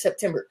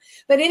September.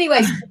 But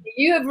anyway,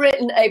 you have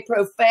written a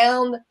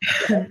profound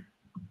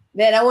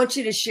that I want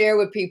you to share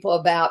with people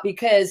about,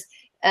 because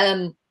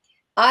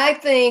I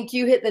think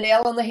you hit the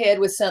nail on the head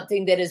with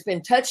something that has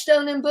been touched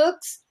on in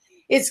books.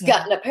 It's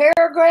gotten a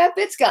paragraph,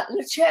 it's gotten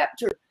a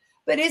chapter,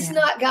 but it's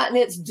not gotten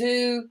its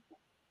due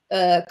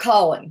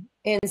calling.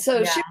 And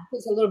so share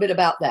with us a little bit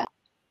about that.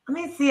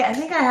 Let me see. I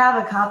think I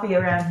have a copy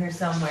around here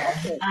somewhere.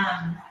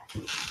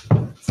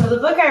 So the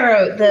book I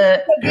wrote,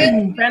 the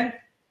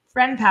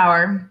Friend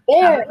Power,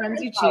 How the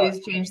Friends You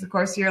Choose Change the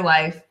Course of Your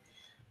Life.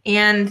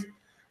 And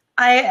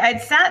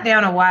I'd sat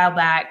down a while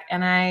back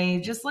and I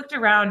just looked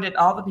around at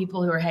all the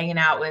people who were hanging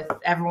out with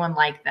everyone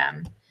like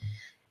them.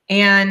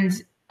 And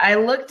I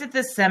looked at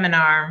this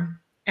seminar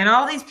and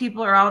all these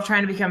people are all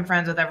trying to become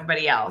friends with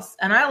everybody else.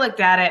 And I looked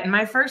at it and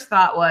my first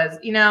thought was,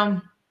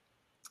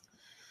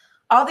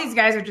 all these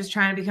guys are just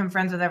trying to become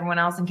friends with everyone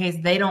else in case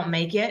they don't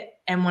make it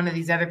and one of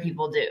these other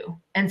people do.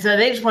 And so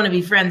they just want to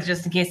be friends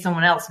just in case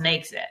someone else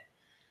makes it.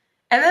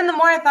 And then the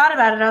more I thought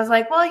about it, I was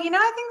like, well, I think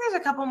there's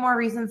a couple more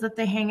reasons that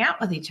they hang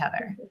out with each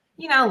other.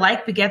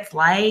 Like begets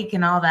like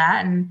and all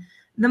that. And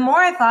the more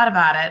I thought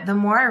about it, the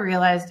more I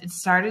realized it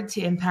started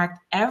to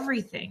impact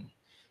everything.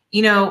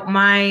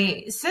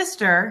 My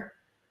sister,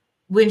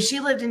 when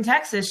she lived in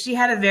Texas, she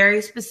had a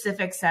very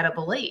specific set of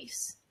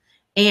beliefs.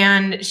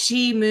 And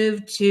she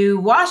moved to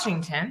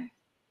Washington,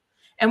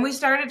 and we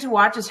started to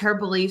watch as her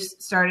beliefs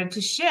started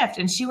to shift.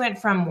 And she went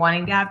from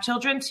wanting to have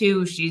children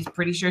to she's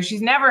pretty sure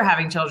she's never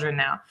having children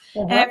now.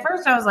 And at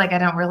first I was like, I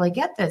don't really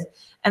get this.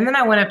 And then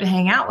I went up to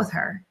hang out with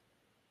her.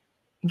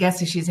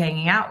 Guess who she's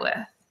hanging out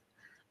with?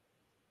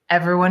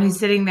 Everyone who's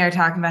sitting there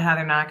talking about how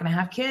they're not going to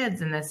have kids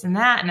and this and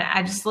that. And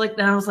I just looked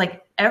and I was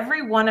like,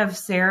 every one of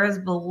Sarah's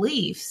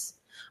beliefs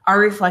are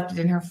reflected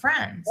in her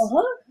friends.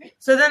 Uh-huh.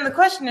 So then the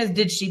question is,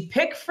 did she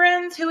pick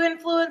friends who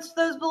influenced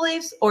those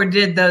beliefs, or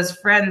did those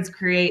friends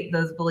create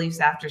those beliefs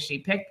after she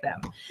picked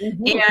them?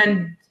 Mm-hmm.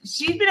 And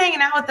she's been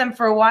hanging out with them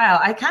for a while.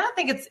 I kind of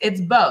think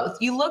it's both.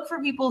 You look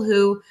for people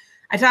who,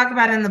 I talk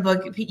about in the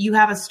book, you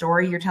have a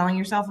story you're telling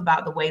yourself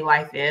about the way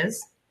life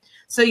is.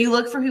 So you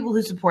look for people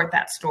who support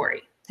that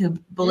story, who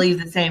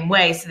believe the same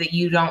way, so that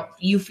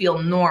you feel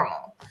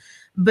normal.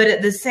 But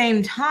at the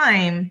same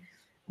time,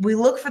 we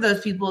look for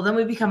those people, then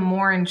we become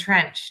more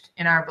entrenched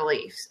in our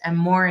beliefs and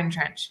more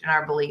entrenched in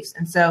our beliefs.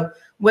 And so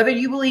whether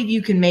you believe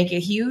you can make it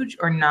huge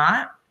or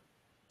not,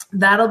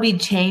 that'll be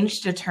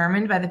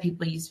determined by the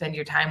people you spend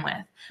your time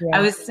with. Yeah.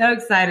 I was so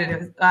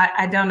excited.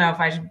 I don't know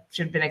if I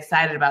should have been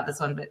excited about this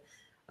one, but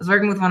I was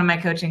working with one of my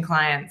coaching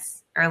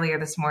clients earlier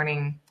this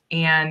morning,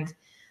 and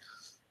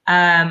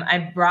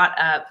I brought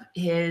up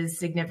his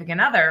significant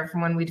other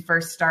from when we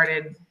first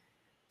started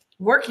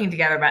working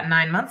together about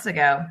 9 months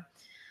ago.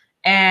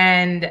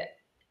 And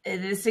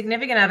the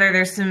significant other,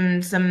 there's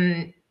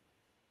some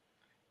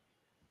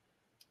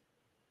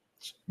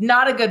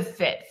not a good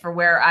fit for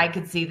where I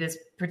could see this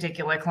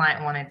particular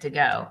client wanted to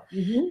go.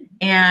 Mm-hmm.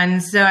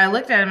 And so I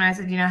looked at him and I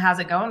said, how's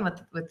it going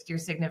with your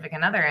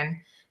significant other? And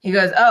he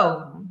goes,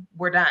 oh,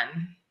 we're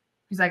done.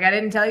 He's like, I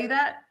didn't tell you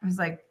that? I was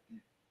like,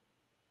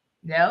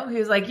 no. He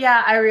was like,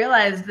 yeah, I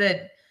realized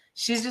that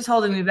she's just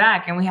holding me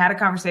back. And we had a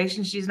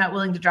conversation. She's not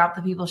willing to drop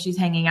the people she's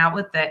hanging out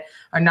with that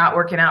are not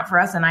working out for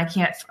us. And I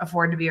can't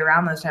afford to be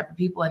around those type of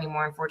people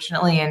anymore,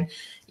 unfortunately. And,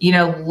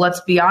 let's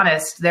be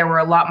honest, there were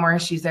a lot more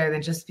issues there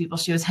than just people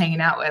she was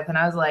hanging out with. And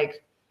I was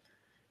like,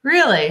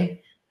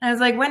 really? And I was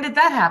like, when did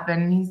that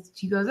happen? And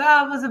she goes,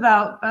 oh, it was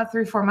about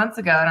 3-4 months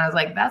ago. And I was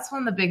like, that's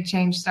when the big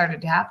change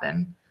started to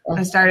happen.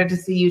 I started to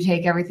see you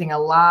take everything a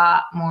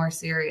lot more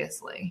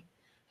seriously.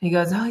 And he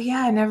goes, oh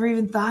yeah, I never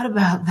even thought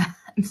about that.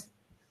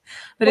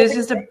 But it's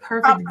just a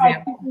perfect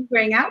example. You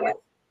hang out with,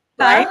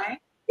 right?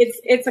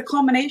 It's a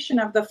culmination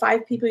of the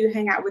 5 people you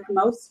hang out with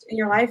most in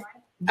your life.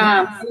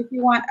 Yeah. If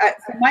you want,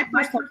 so my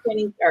personal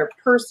training or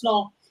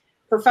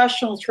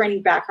professional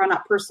training background,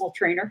 not personal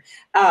trainer.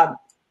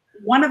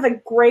 One of the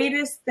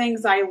greatest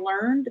things I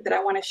learned that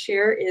I want to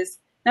share is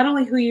not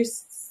only who you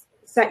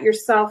set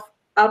yourself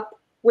up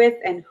with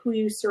and who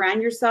you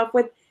surround yourself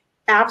with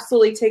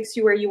absolutely takes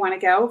you where you want to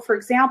go. For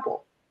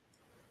example,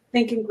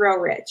 Think and Grow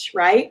Rich,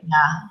 right?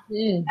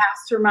 Yeah.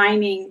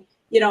 Masterminding,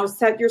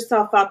 set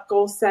yourself up,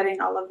 goal setting,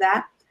 all of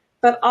that.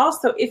 But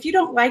also, if you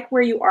don't like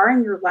where you are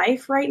in your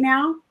life right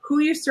now, who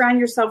you surround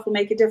yourself will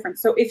make a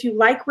difference. So if you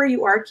like where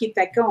you are, keep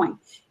that going.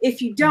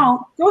 If you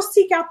don't, go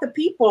seek out the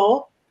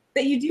people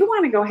that you do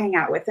want to go hang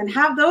out with and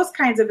have those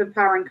kinds of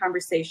empowering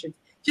conversations.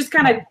 Just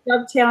kind of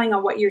dovetailing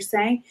on what you're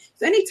saying.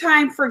 So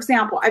anytime, for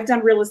example, I've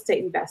done real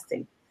estate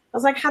investing. I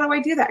was like, how do I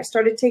do that? I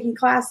started taking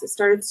classes,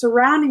 started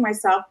surrounding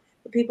myself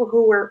with people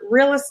who were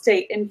real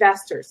estate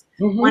investors.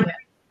 Mm-hmm. One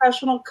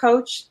professional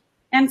coach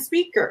and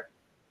speaker.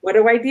 What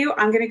do?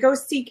 I'm going to go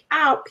seek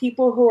out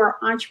people who are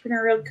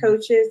entrepreneurial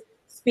coaches,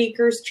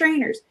 speakers,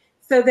 trainers.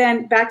 So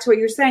then back to what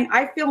you're saying,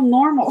 I feel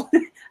normal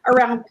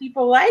around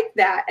people like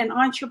that and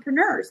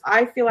entrepreneurs.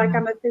 I feel like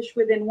I'm a fish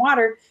within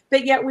water,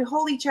 but yet we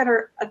hold each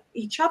other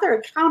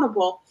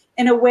accountable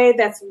in a way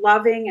that's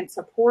loving and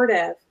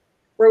supportive,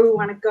 where we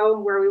want to go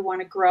and where we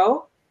want to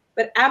grow.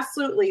 But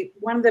absolutely,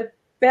 one of the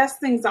best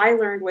things I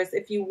learned was,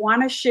 if you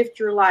want to shift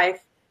your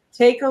life,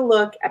 take a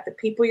look at the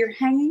people you're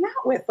hanging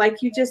out with.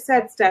 Like you just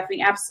said,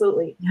 Stephanie,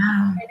 absolutely.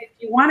 Yeah. And if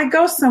you want to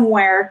go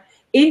somewhere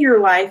in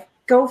your life,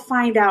 go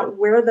find out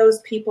where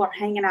those people are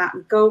hanging out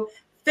and go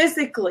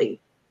physically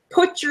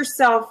put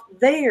yourself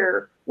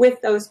there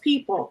with those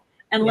people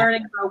and learn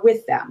and grow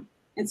with them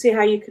and see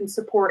how you can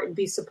support and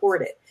be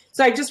supported.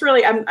 So I just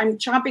really, I'm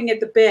chomping at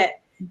the bit,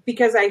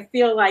 because I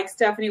feel like,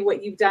 Stephanie,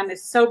 what you've done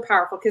is so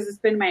powerful, because it's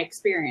been my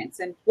experience.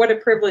 And what a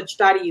privilege,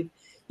 Dottie,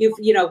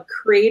 you've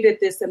created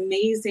this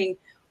amazing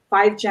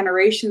 5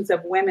 generations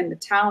of women, the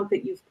talent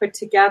that you've put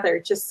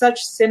together, just such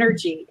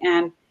synergy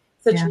and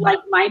such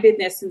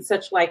like-mindedness and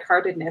such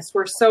like-heartedness.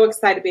 We're so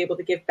excited to be able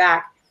to give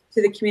back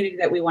to the community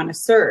that we want to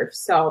serve.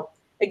 So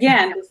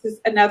again, this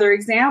is another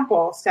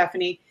example,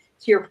 Stephanie,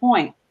 to your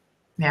point.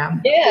 Yeah.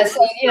 Yeah.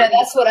 So,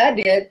 that's what I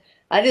did.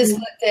 I just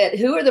looked at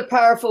who are the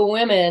powerful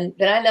women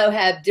that I know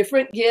have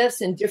different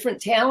gifts and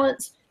different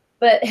talents,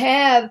 but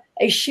have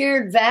a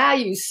shared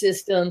value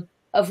system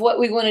of what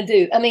we want to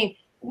do. I mean,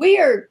 we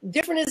are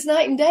different as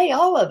night and day,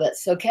 all of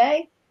us.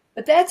 Okay.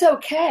 But that's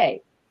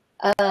okay.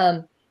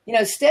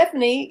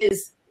 Stephanie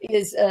is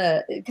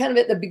kind of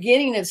at the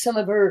beginning of some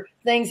of her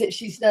things that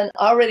she's done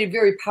already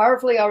very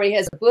powerfully, already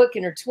has a book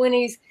in her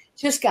 20s,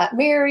 just got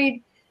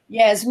married.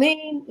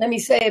 Yasmin, let me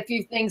say a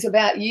few things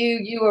about you.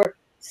 You are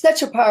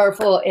such a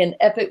powerful and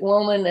epic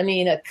woman. I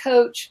mean, a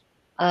coach.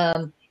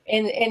 And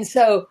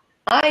so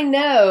I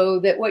know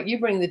that what you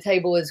bring to the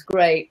table is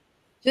great.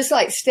 Just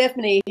like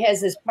Stephanie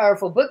has this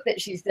powerful book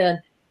that she's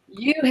done,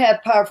 you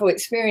have powerful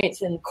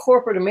experience in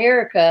corporate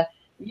America.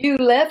 You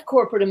left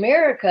corporate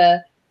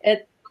America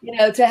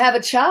to have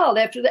a child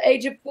after the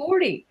age of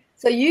 40.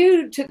 So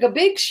you took a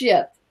big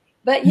shift,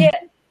 but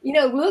yet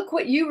look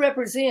what you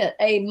represent,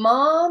 a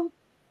mom,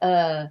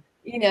 a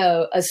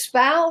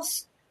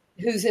spouse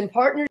who's in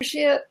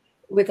partnership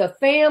with a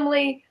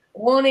family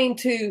wanting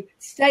to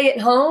stay at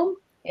home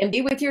and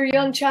be with your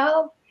young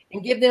child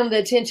and give them the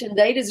attention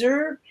they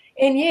deserve.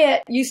 And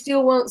yet you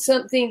still want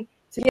something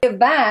to give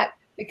back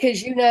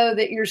because you know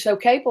that you're so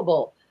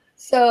capable.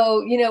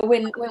 So,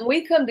 when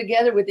we come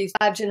together with these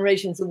 5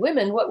 generations of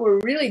women, what we're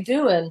really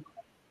doing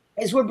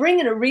is we're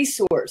bringing a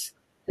resource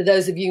to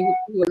those of you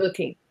who are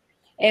looking.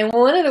 And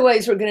one of the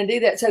ways we're going to do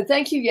that, so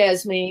thank you,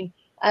 Yasmin.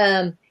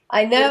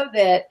 I know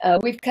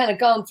that we've kind of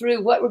gone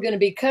through what we're going to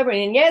be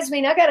covering. And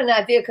Yasmin, I got an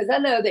idea because I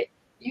know that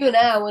you and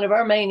I, one of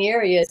our main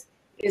areas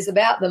is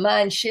about the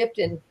mind shift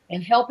and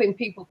helping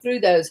people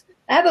through those.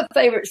 I have a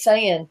favorite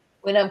saying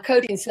when I'm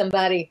coaching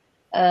somebody.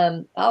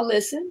 I'll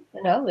listen,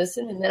 and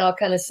then I'll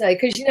kind of say,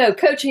 because,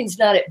 coaching's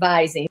not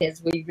advising,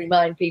 as we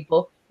remind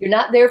people. You're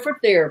not there for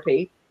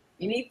therapy.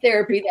 You need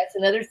therapy. That's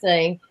another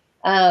thing.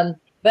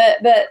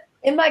 But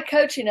in my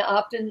coaching, I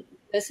often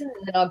listen,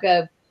 and then I'll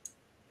go,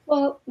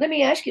 well, let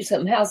me ask you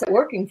something. How's it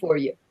working for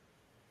you?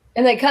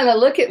 And they kind of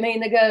look at me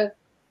and they go,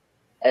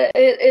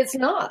 it's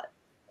not.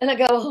 And I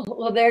go,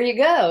 well, there you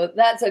go.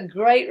 That's a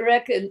great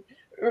realization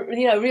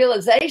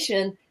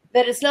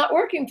that it's not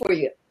working for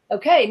you.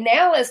 Okay,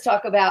 now let's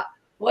talk about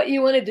what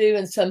you want to do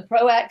and some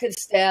proactive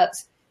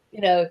steps.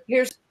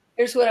 Here's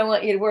what I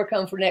want you to work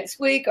on for next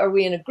week. Are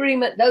we in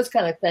agreement? Those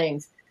kind of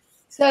things.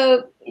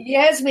 So,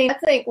 Yasmin, I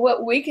think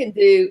what we can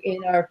do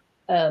in our,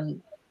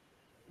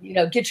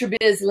 Get Your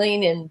Biz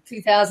Lean in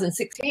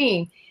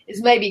 2016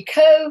 is maybe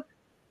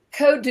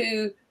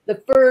co-do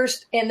the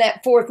first and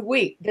that 4th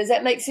week. Does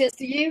that make sense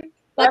to you?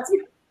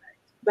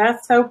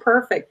 That's so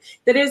perfect.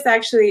 That is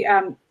actually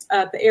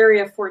the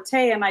area of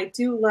forte, and I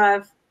do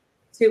love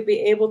to be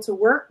able to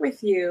work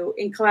with you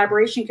in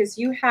collaboration because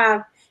you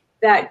have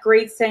that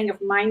great saying of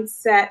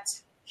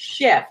mindset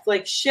shift,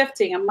 like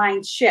shifting, a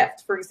mind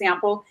shift, for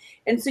example.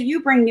 And so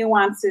you bring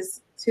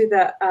nuances to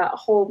the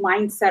whole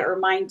mindset or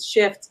mind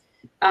shift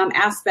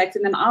aspect,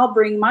 and then I'll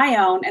bring my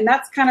own. And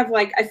that's kind of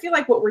like, I feel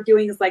like what we're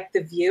doing is like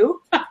The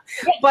View,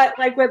 but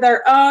like with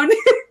our own,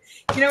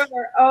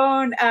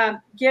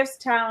 gifts,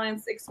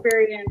 talents,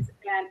 experience,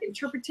 and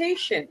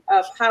interpretation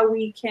of how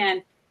we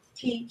can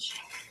teach,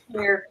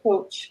 share,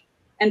 coach,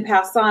 and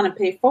pass on and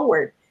pay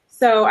forward.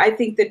 So I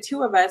think the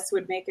two of us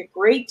would make a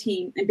great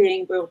team in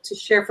being able to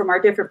share from our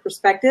different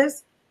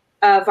perspectives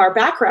of our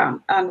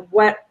background on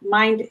what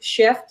mind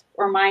shift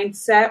or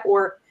mindset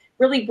or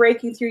really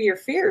breaking through your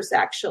fears,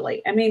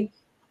 actually. I mean,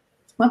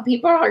 when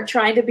people are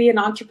trying to be an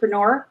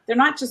entrepreneur, they're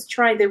not just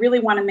trying, they really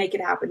want to make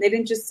it happen. They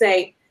didn't just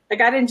say, I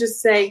didn't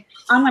just say,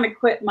 I'm going to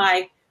quit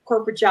my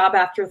corporate job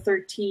after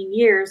 13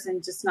 years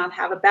and just not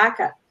have a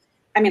backup.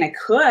 I mean, I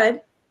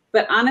could,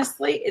 but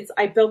honestly,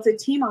 I built a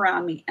team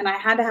around me and I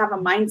had to have a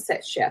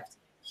mindset shift.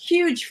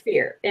 Huge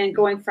fear in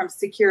going from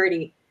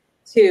security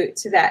to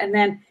that. And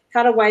then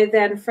how do I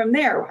then from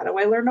there, how do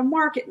I learn to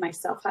market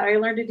myself? How do I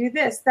learn to do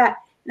this, that?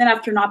 And then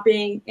after not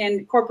being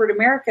in corporate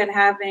America and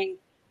having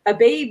a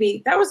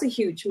baby, that was a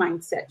huge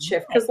mindset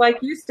shift. Because like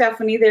you,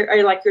 Stephanie,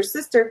 or like your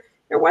sister,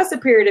 there was a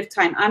period of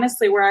time,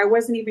 honestly, where I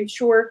wasn't even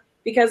sure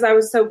because I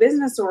was so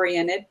business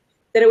oriented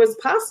that it was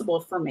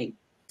possible for me.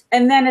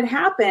 And then it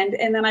happened.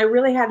 And then I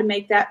really had to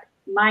make that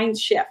mind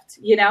shift,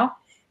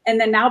 and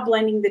then now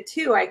blending the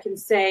two, I can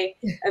say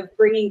of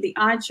bringing the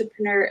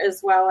entrepreneur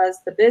as well as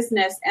the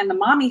business and the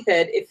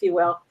mommyhood, if you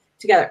will,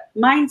 together.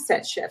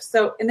 Mindset shift.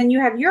 So, and then you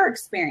have your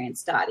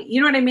experience, Dottie.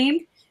 You know what I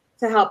mean?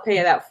 To help pay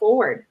that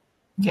forward.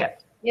 Yeah.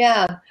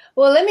 Yeah.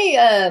 Well, let me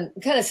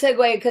kind of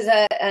segue because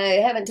I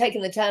haven't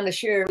taken the time to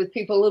share with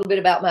people a little bit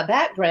about my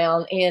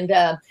background. And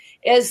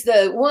as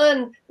the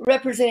one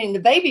representing the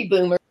baby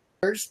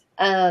boomers,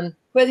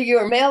 whether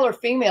you're male or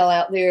female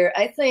out there,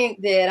 I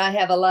think that I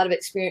have a lot of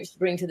experience to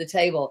bring to the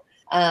table.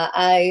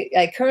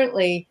 I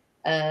currently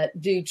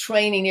do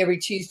training every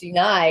Tuesday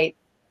night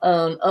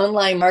on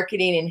online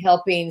marketing and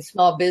helping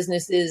small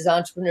businesses,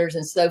 entrepreneurs,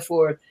 and so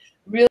forth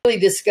really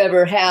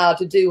discover how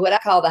to do what I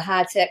call the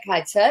high tech,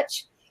 high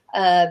touch.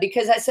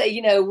 Because I say,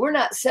 we're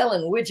not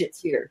selling widgets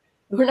here.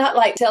 We're not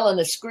like selling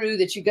a screw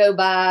that you go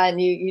buy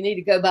and you need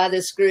to go buy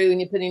this screw and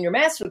you put in your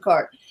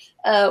MasterCard.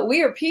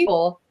 We are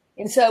people.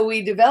 And so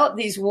we develop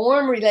these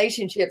warm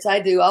relationships, I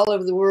do all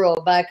over the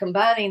world, by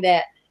combining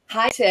that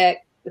high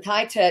tech with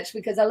high touch,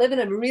 because I live in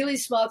a really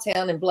small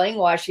town in Blaine,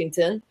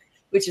 Washington,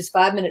 which is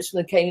 5 minutes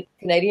from the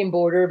Canadian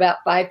border, about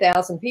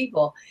 5,000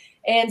 people.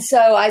 And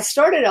so I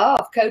started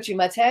off coaching.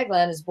 My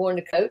tagline is Born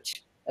to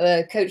Coach.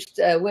 Coached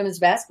women's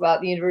basketball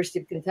at the University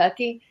of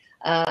Kentucky.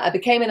 I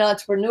became an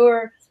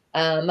entrepreneur.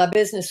 My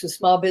business was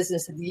Small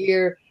Business of the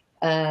Year,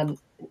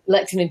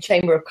 Lexington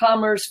Chamber of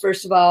Commerce,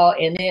 first of all,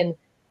 and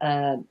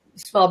then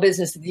Small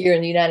Business of the Year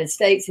in the United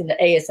States in the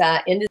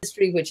ASI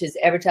industry, which is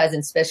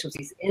Advertising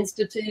Specialties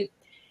Institute.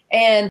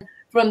 And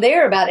from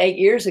there, about 8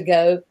 years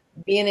ago,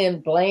 being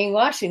in Blaine,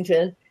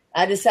 Washington,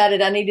 I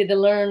decided I needed to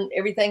learn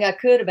everything I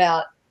could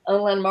about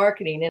online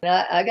marketing. And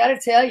I got to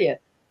tell you,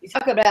 you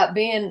talk about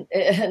being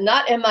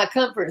not in my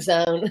comfort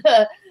zone.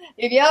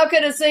 If y'all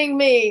could have seen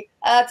me,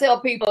 I tell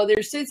people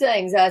there's two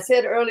things I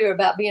said earlier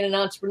about being an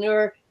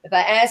entrepreneur. If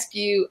I ask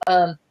you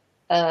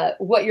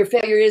what your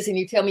failure is and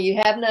you tell me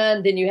you have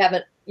none, then you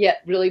haven't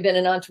yet really been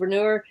an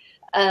entrepreneur.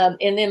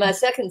 And then my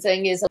second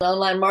thing is in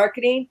online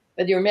marketing,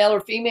 whether you're male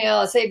or female.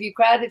 I say, if you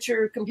cried at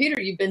your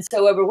computer, you've been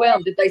so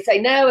overwhelmed. If they say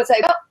no, I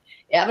say, well,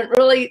 you haven't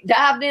really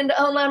dived into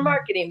online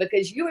marketing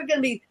because you are going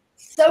to be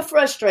so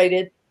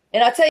frustrated.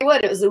 And I tell you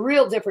what, it was a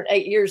real different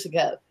 8 years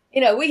ago.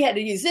 We had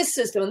to use this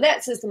system and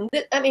that system.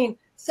 I mean,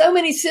 so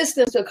many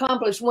systems to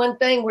accomplish one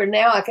thing where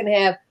now I can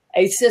have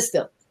a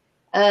system.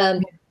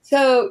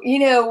 So,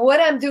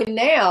 what I'm doing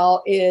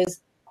now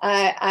is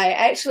I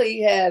actually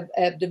have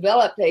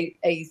developed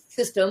a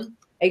system,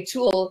 a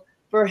tool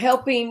for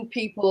helping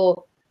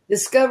people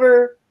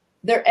discover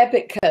their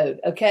EPIC code,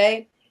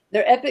 okay?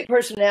 Their EPIC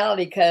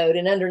personality code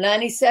in under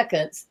 90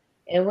 seconds.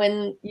 And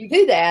when you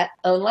do that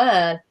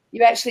online,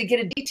 you actually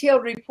get a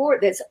detailed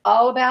report that's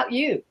all about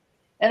you.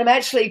 And I'm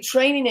actually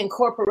training in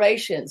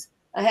corporations.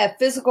 I have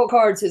physical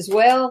cards as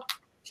well,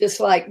 just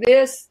like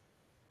this.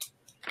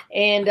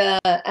 And I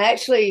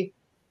actually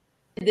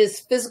did this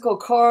physical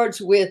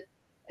cards with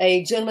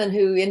a gentleman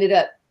who ended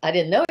up, I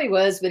didn't know he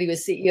was, but he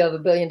was CEO of a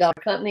 $1 billion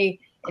company.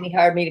 And he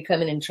hired me to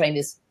come in and train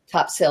his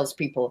top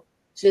salespeople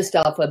just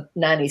off of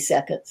 90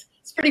 seconds.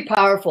 It's pretty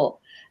powerful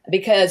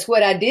because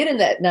what I did in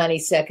that 90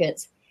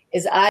 seconds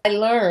is I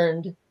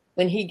learned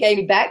when he gave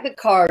me back the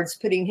cards,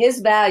 putting his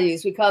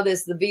values, we call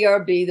this the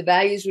VRB, the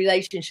Values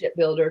Relationship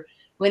Builder.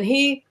 When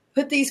he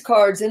put these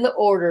cards in the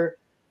order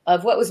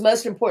of what was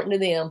most important to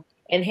them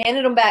and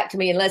handed them back to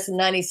me in less than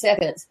 90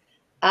 seconds,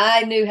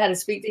 I knew how to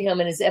speak to him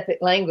in his EPIC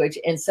language.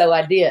 And so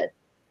I did.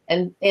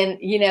 And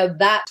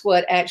that's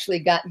what actually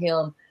got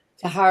him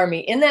to hire me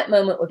in that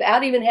moment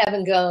without even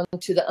having gone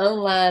to the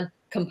online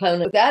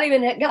component, without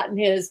even gotten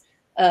his,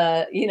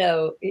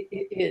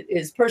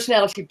 his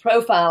personality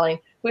profiling,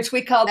 which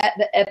we call that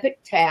the EPIC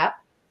TAP.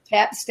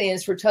 TAP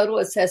stands for Total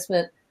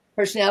Assessment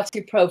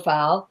Personality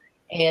Profile,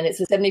 and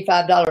it's a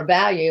 $75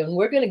 value, and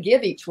we're going to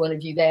give each one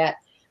of you that.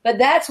 But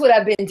that's what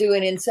I've been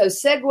doing, and so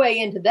segue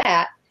into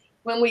that.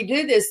 When we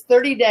do this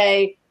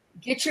 30-day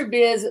Get Your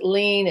Biz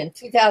Lean in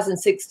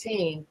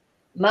 2016,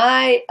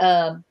 my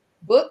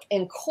book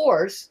and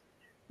course,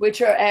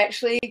 which are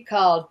actually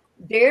called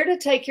Dare to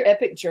Take Your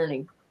EPIC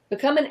Journey,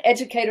 Become an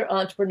Educator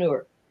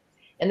Entrepreneur.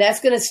 And that's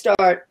going to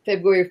start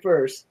February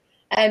 1st.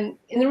 And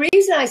the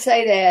reason I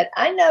say that,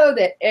 I know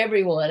that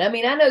everyone, I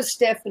know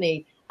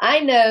Stephanie, I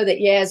know that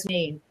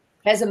Yasmin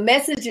has a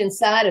message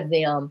inside of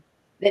them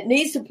that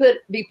needs to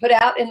be put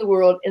out in the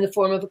world in the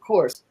form of a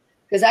course.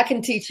 Because I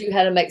can teach you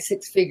how to make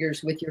 6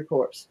 figures with your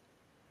course.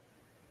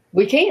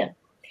 We can.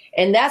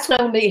 And that's what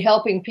I'm going to be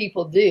helping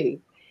people do,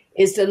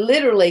 is to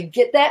literally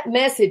get that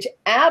message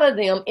out of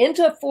them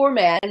into a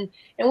format. And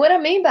what I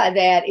mean by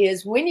that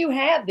is when you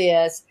have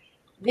this,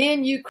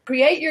 then you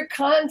create your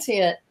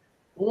content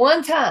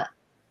one time.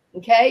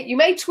 Okay? You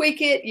may tweak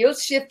it, you'll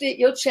shift it,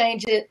 you'll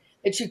change it,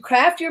 but you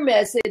craft your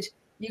message,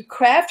 you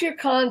craft your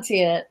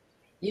content,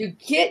 we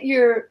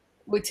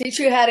teach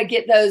you how to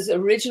get those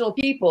original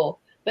people,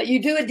 but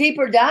you do a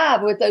deeper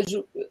dive with those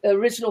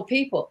original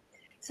people.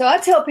 So I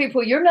tell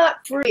people you're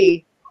not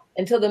free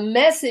until the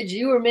message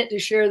you were meant to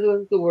share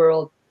with the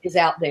world is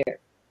out there.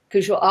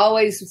 Because you'll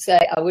always say,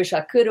 I wish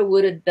I could have,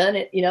 would have done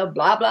it,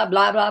 blah, blah,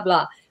 blah, blah,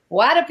 blah.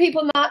 Why do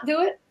people not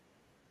do it?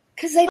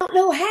 Because they don't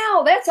know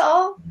how, that's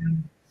all.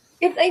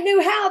 If they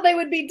knew how, they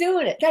would be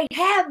doing it. They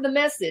have the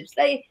message.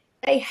 They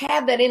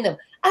have that in them.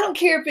 I don't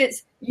care if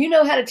it's,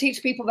 how to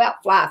teach people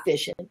about fly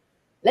fishing.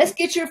 Let's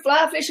get your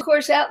fly fishing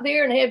course out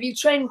there and have you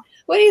train.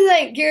 What do you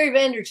think Gary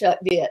Vaynerchuk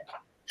did?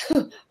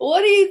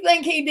 What do you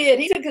think he did?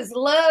 He took his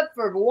love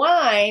for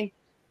wine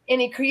and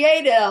he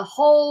created a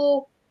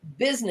whole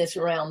business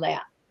around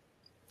that.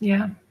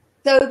 Yeah.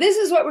 So this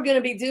is what we're going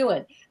to be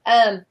doing.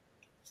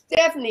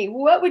 Stephanie,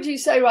 what would you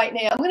say right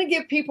now? I'm going to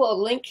give people a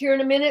link here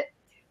in a minute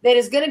that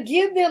is going to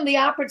give them the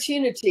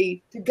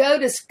opportunity to go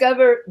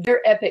discover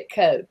their EPIC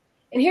code.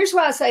 And here's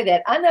why I say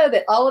that. I know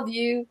that all of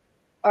you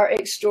are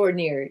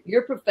extraordinary.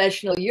 You're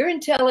professional, you're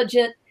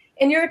intelligent,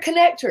 and you're a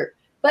connector.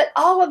 But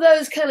all of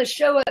those kind of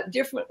show up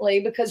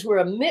differently because we're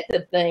a mix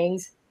of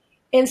things.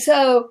 And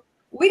so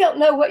we don't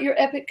know what your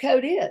EPIC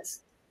code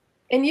is.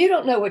 And you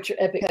don't know what your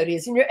EPIC code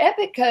is. And your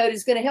EPIC code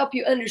is going to help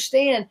you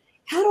understand,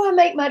 how do I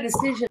make my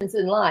decisions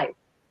in life?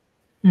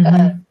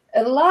 Mm-hmm.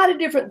 A lot of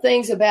different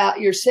things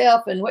about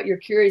yourself and what you're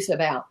curious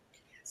about.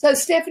 So,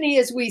 Stephanie,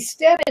 as we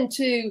step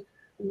into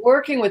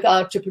working with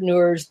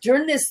entrepreneurs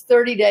during this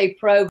 30-day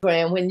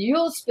program, when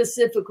you'll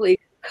specifically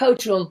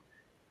coach them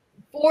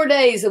 4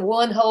 days of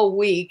one whole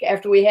week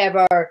after we have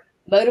our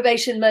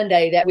Motivation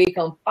Monday that week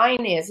on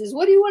finances,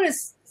 what do you want to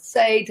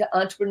say to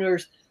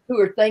entrepreneurs who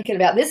are thinking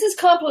about this? Is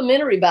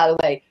complimentary, by the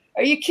way.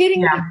 Are you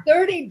kidding me?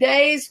 30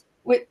 days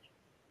with,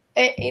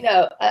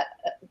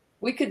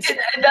 we could.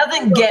 It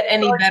doesn't get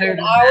any better than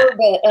that.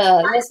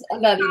 But let's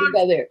not even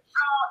go there.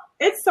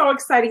 It's so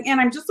exciting. And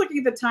I'm just looking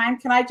at the time.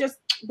 Can I just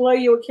blow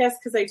you a kiss?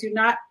 Because I do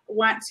not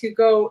want to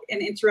go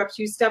and interrupt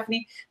you,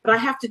 Stephanie. But I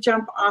have to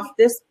jump off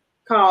this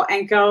call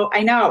and go.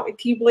 I know. Can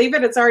you believe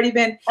it? It's already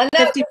been. I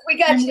know. We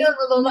got you on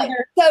a little late.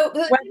 So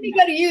let me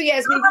go to you,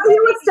 Yasmin. I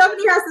hear what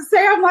Stephanie has to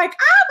say. I'm like,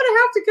 but I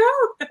have to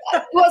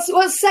go.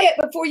 Well, say it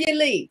before you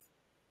leave.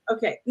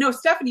 Okay. No,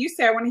 Stephanie, you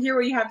say. I want to hear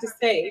what you have to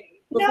say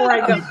before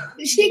I go.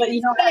 She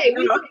can say.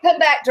 We can come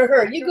back to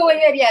her. You go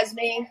ahead,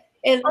 Yasmin.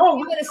 And what are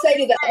you going to say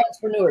to the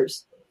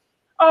entrepreneurs?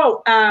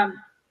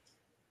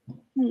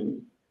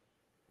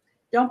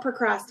 Don't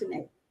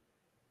procrastinate.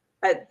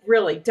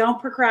 Really, don't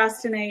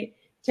procrastinate.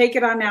 Take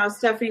it on now.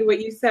 Stephanie,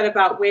 what you said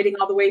about waiting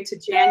all the way to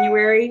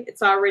January,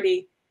 it's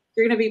already,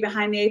 you're going to be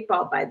behind the 8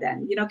 ball by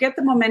then. Get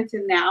the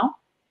momentum now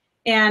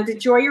and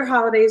enjoy your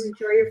holidays,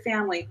 enjoy your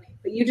family,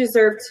 but you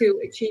deserve to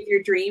achieve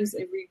your dreams,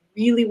 and we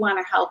really want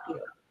to help you.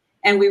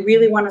 And we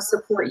really want to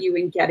support you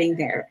in getting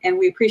there. And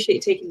we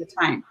appreciate taking the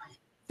time.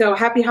 So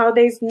happy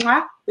holidays.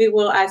 Mwah. We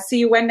will see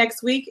you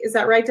next week. Is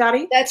that right,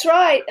 Dottie? That's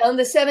right, on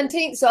the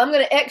 17th. So I'm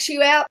going to X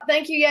you out.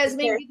 Thank you,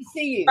 Yasmin. Okay. Good to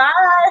see you. Bye.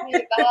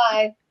 Okay,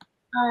 bye.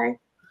 Bye.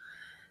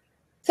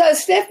 So,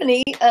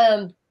 Stephanie,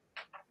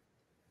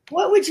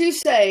 what would you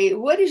say?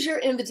 What is your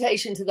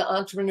invitation to the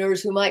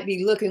entrepreneurs who might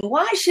be looking?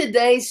 Why should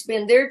they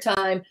spend their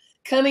time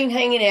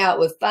hanging out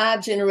with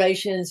 5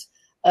 generations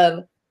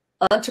of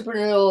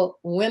entrepreneurial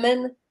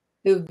women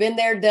who've been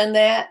there, done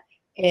that,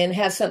 and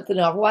have something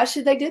to offer? Why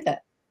should they do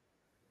that?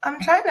 I'm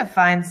trying to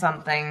find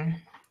something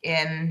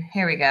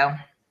here we go.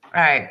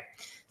 All right.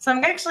 So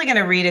I'm actually going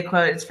to read a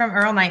quote. It's from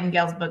Earl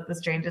Nightingale's book, The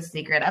Strangest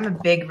Secret. I'm a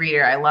big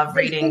reader. I love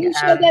reading. Can you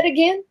show that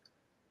again?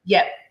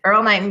 Yep.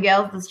 Earl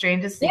Nightingale's The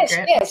Strangest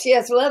Secret.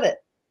 Yes. Love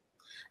it.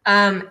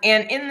 And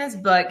in this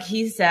book,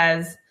 he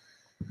says,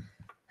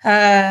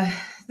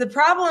 the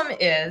problem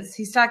is,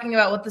 he's talking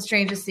about what the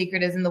strangest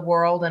secret is in the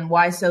world and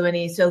why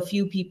so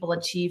few people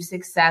achieve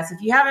success. If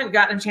you haven't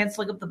gotten a chance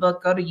to look up the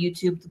book, go to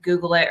YouTube,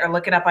 Google it, or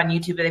look it up on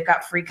YouTube. They've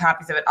got free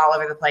copies of it all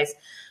over the place.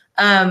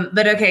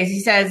 But okay, so he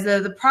says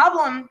the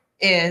problem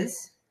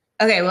is,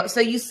 okay, well, so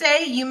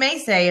you may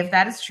say, if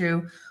that is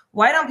true,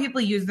 why don't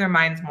people use their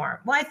minds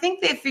more? Well, I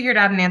think they've figured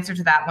out an answer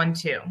to that one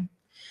too.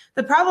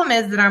 The problem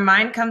is that our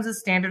mind comes as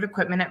standard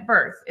equipment at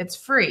birth. It's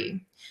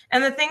free.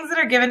 And the things that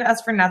are given to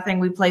us for nothing,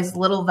 we place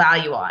little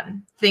value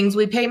on. Things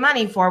we pay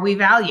money for, we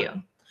value.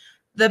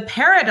 The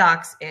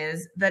paradox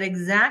is that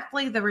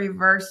exactly the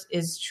reverse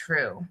is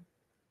true.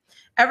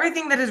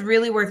 Everything that is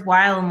really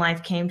worthwhile in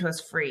life came to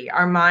us free.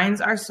 Our minds,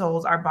 our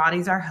souls, our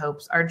bodies, our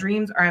hopes, our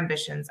dreams, our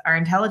ambitions, our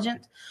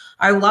intelligence,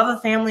 our love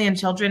of family and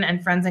children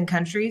and friends and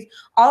countries.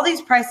 All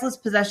these priceless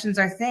possessions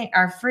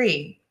are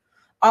free.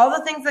 All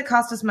the things that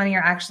cost us money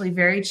are actually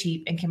very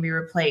cheap and can be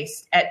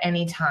replaced at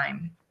any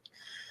time.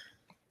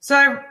 So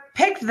I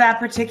picked that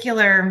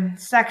particular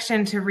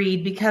section to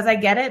read because I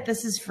get it.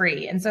 This is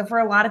free. And so for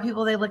a lot of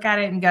people, they look at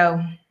it and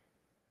go,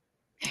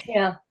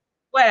 yeah,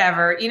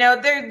 whatever.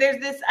 There's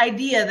this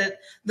idea that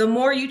the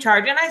more you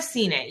charge, and I've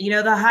seen it,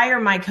 the higher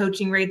my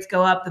coaching rates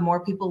go up, the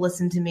more people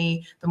listen to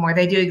me, the more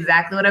they do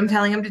exactly what I'm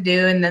telling them to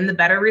do, and then the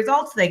better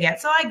results they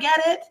get. So I get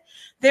it.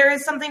 There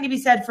is something to be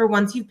said for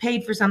once you've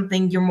paid for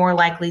something, you're more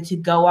likely to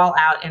go all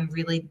out and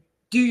really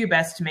do your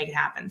best to make it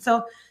happen.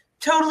 So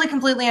totally,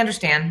 completely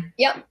understand.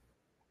 Yep.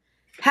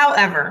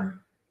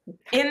 However,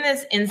 in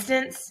this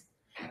instance,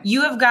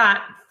 you have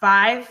got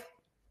 5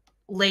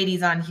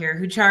 ladies on here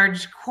who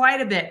charge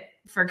quite a bit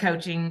for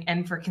coaching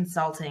and for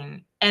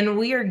consulting. And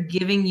we are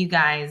giving you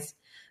guys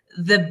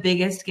the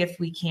biggest gift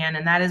we can.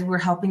 And that is we're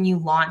helping you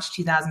launch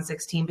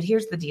 2016. But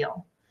here's the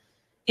deal.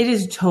 It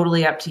is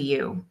totally up to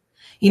you.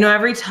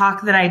 Every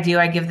talk that I do,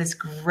 I give this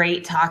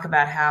great talk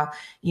about how,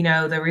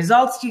 the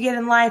results you get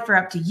in life are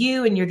up to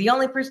you, and you're the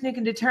only person who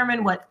can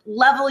determine what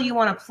level you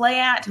want to play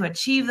at to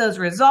achieve those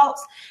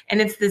results.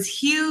 And it's this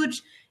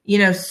huge,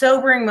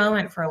 sobering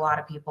moment for a lot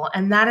of people.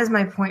 And that is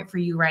my point for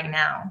you right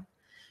now.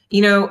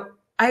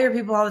 I hear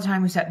people all the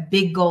time who set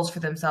big goals for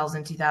themselves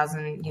in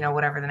 2000,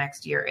 whatever the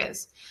next year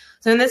is.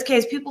 So in this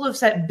case, people have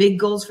set big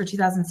goals for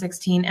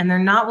 2016 and they're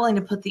not willing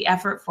to put the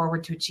effort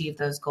forward to achieve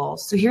those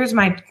goals. So here's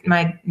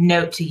my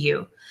note to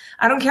you.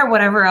 I don't care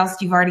whatever else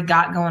you've already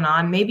got going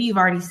on. Maybe you've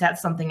already set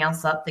something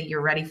else up that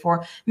you're ready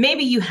for.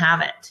 Maybe you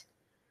haven't.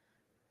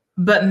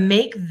 But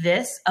make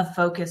this a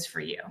focus for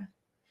you.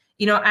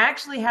 I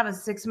actually have a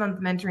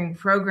 6-month mentoring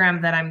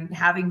program that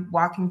I'm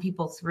walking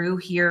people through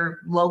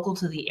here local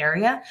to the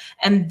area.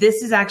 And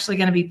this is actually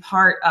going to be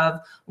part of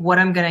what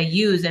I'm going to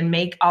use and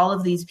make all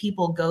of these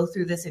people go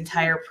through this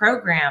entire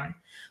program.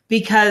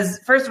 Because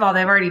first of all,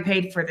 they've already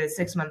paid for the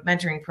 6-month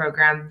mentoring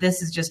program.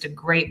 This is just a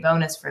great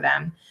bonus for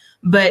them.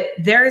 But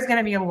there is going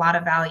to be a lot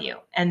of value.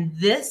 And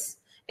this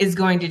is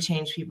going to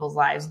change people's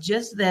lives.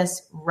 Just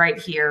this right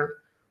here,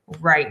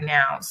 right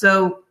now.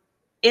 So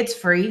it's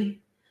free.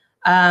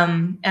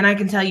 And I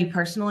can tell you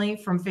personally,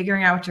 from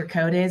figuring out what your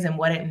code is and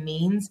what it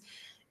means,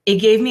 it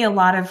gave me a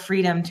lot of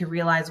freedom to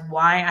realize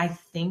why I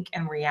think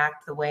and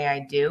react the way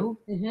I do,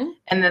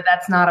 and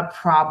that's not a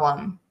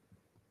problem.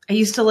 I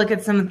used to look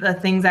at some of the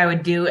things I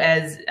would do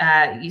as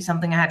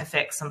something I had to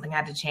fix, something I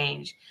had to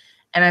change.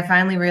 And I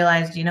finally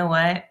realized, you know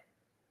what?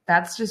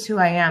 That's just who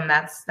I am.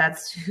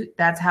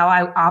 That's how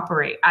I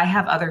operate. I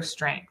have other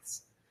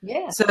strengths.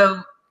 Yeah.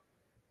 So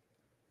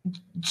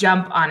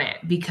jump on it,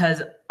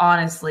 because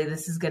honestly,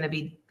 this is going to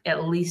be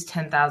at least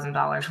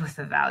 $10,000 worth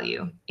of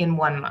value in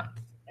 1 month.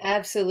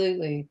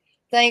 Absolutely.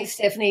 Thanks,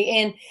 Stephanie.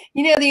 And,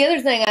 the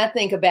other thing I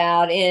think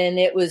about, and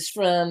it was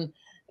from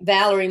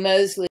Valerie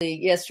Mosley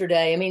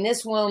yesterday. I mean,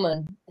 this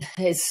woman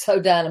is so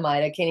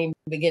dynamite. I can't even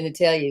begin to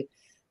tell you.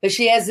 But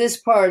she has this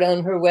part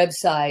on her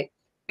website.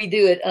 We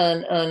do it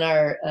on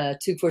our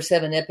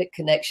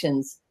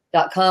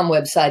 247epicconnections.com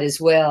website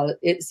as well.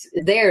 It's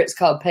there. It's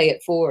called Pay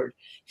It Forward.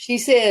 She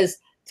says,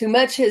 too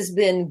much has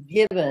been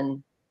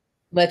given,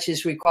 much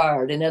is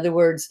required. In other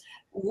words,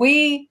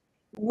 we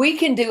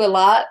can do a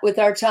lot with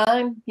our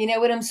time. You know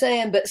what I'm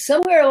saying? But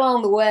somewhere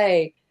along the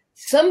way,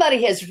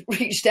 somebody has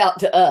reached out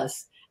to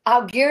us.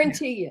 I'll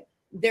guarantee you,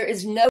 there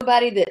is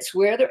nobody that's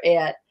where they're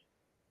at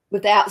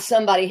without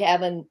somebody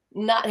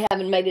not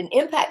having made an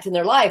impact in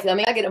their life. I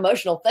mean, I get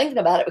emotional thinking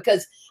about it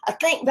because I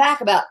think back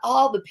about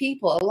all the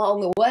people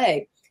along the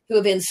way who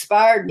have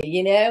inspired me,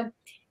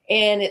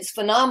 and it's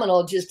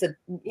phenomenal just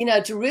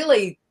to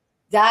really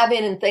dive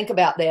in and think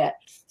about that.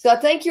 So I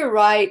think you're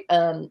right,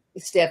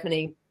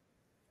 Stephanie.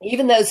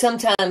 Even though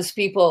sometimes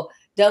people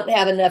don't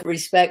have enough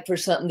respect for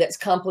something that's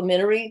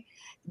complimentary,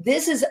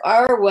 this is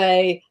our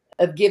way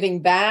of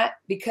giving back,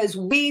 because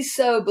we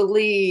so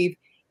believe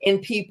in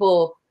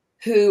people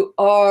who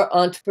are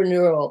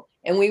entrepreneurial,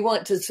 and we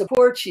want to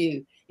support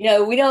you.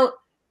 We don't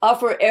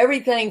offer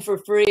everything for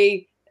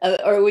free,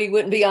 or we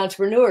wouldn't be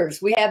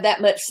entrepreneurs. We have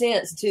that much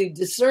sense to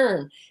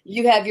discern.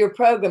 You have your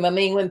program. I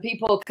mean, when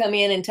people come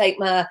in and take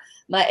my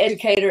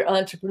educator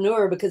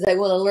entrepreneur because they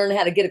want to learn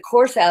how to get a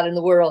course out in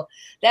the world,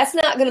 that's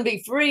not going to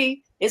be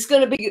free. It's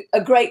going to be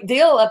a great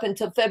deal up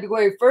until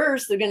February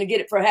 1st. They're going to get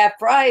it for half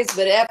price.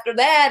 But after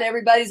that,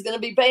 everybody's going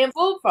to be paying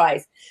full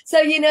price. So,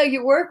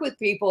 you work with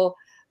people,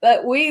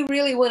 but we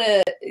really want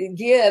to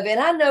give. And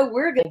I know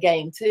we're going to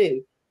gain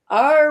too.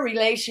 Our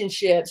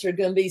relationships are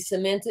going to be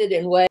cemented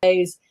in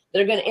ways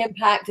that are going to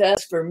impact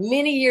us for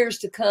many years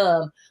to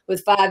come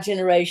with 5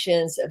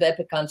 generations of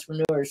epic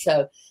entrepreneurs.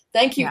 So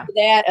thank you for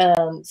that,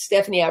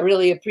 Stephanie. I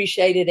really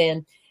appreciate it.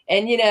 And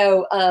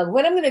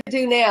what I'm going to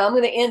do now, I'm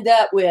going to end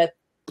up with,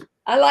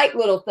 I like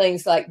little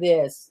things like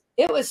this.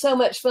 It was so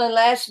much fun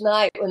last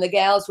night when the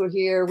gals were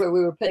here, where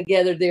we were putting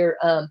together their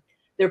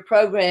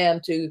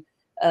program to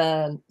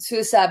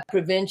suicide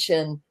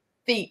prevention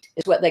FEAT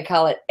is what they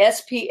call it.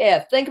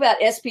 SPF. Think about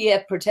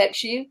SPF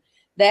protects you.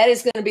 That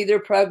is going to be their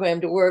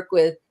program to work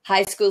with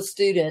high school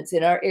students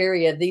in our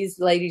area. These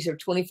ladies are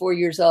 24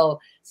 years old.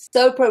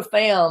 So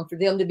profound for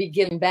them to be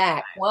giving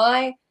back.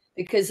 Why?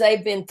 Because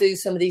they've been through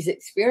some of these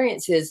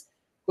experiences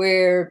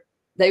where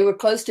they were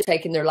close to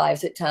taking their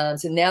lives at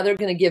times. And now they're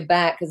going to give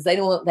back because they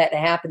don't want that to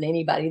happen to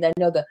anybody. They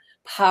know the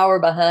power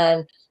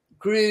behind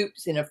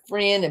groups and a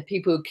friend and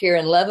people who care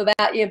and love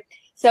about you.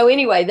 So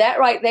anyway, that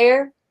right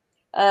there,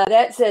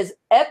 that says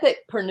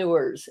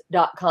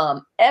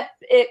epicpreneurs.com.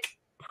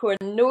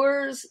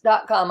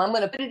 Epicpreneurs.com. I'm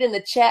going to put it in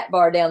the chat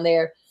bar down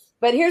there.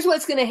 But here's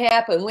what's going to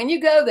happen. When you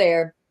go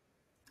there,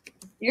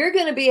 you're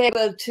going to be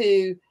able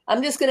to,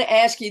 I'm just going to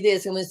ask you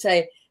this. I'm going to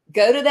say,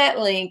 go to that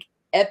link,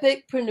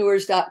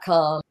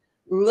 epicpreneurs.com.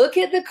 Look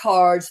at the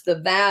cards, the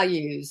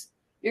values.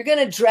 You're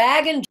going to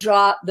drag and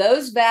drop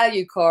those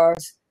value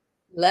cards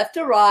left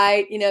to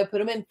right, put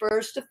them in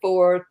first to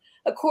fourth,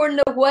 according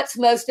to what's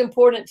most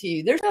important to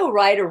you. There's no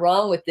right or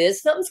wrong with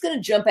this. Something's going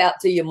to jump out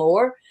to you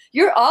more.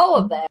 You're all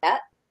of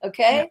that,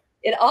 okay?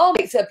 Yeah. It all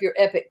makes up your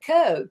epic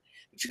code.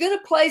 But you're going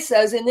to place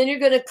those, and then you're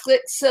going to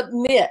click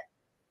submit,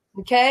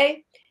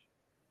 okay?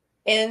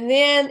 And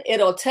then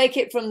it'll take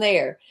it from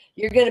there.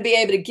 You're going to be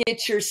able to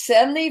get your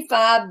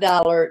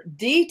 $75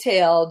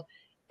 detailed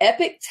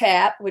Epic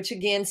TAP, which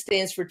again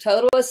stands for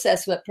Total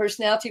Assessment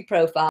Personality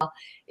Profile.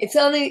 It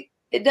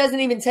doesn't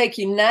even take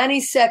you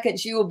 90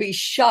 seconds. You will be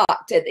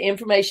shocked at the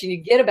information you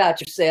get about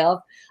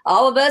yourself.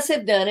 All of us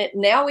have done it.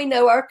 Now we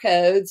know our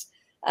codes.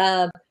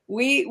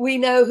 We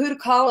know who to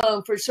call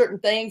on for certain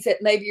things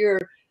that maybe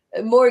you're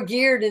more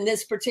geared in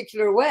this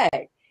particular way.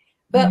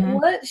 But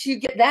once you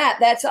get that,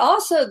 that's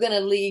also going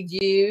to lead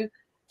you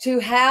to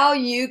how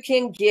you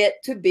can get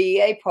to be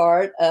a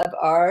part of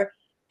our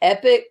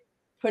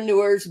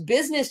Epicpreneurs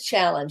Business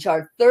Challenge,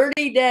 our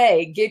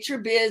 30-day Get Your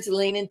Biz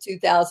Lean in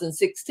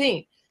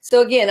 2016.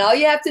 So again, all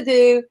you have to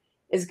do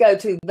is go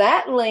to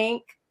that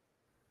link,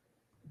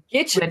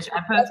 which I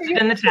posted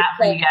in the chat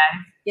for you guys.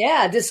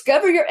 Yeah,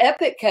 discover your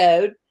Epic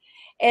code,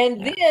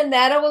 and then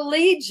that will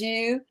lead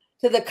you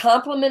to the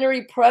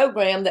complimentary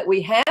program that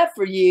we have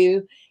for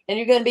you, and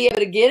you're going to be able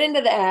to get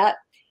into that,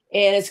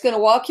 and it's going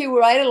to walk you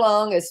right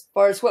along as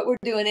far as what we're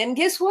doing. And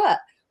guess what?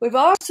 We've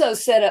also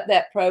set up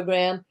that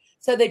program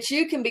so that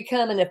you can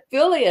become an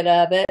affiliate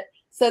of it,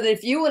 so that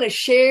if you want to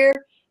share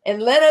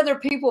and let other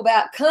people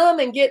about, come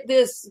and get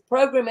this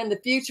program in the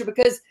future,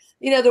 because,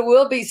 there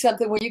will be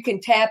something where you can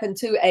tap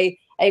into a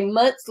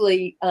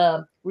monthly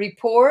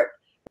report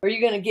where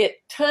you're going to get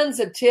tons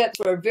of tips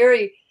for a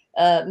very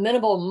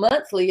minimal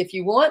monthly if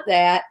you want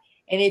that.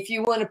 And if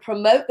you want to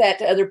promote that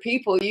to other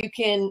people, you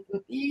can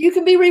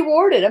be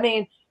rewarded. I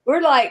mean,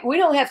 we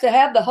don't have to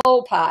have the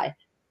whole pie.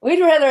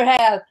 We'd rather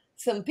have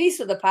some piece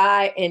of the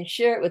pie and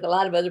share it with a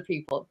lot of other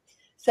people.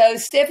 So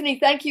Stephanie,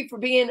 thank you for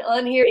being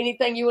on here.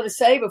 Anything you want to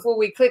say before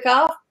we click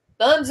off?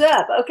 Thumbs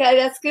up. Okay,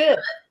 that's good.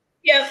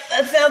 Yep,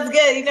 that sounds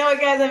good. You know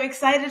what, guys? I'm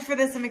excited for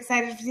this. I'm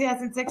excited for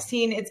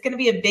 2016. It's going to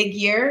be a big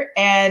year,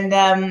 and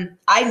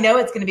I know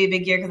it's going to be a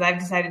big year because I've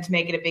decided to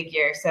make it a big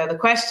year. So the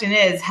question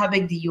is, how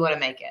big do you want to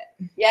make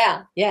it?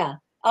 Yeah.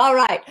 All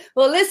right.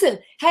 Well, listen.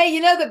 Hey, you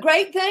know the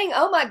great thing?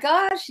 Oh my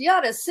gosh, you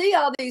ought to see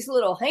all these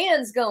little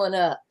hands going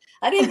up.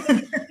 I didn't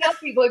tell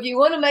people if you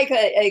want to make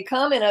a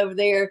comment over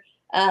there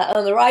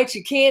on the right,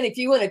 you can. If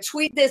you want to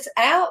tweet this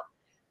out,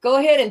 go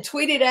ahead and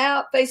tweet it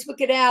out,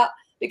 Facebook it out.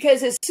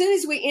 Because as soon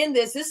as we end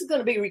this is going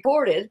to be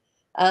recorded.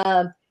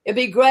 It'd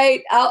be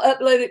great. I'll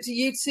upload it to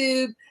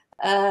YouTube.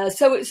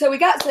 So we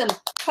got some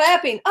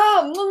clapping.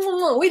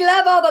 Oh, we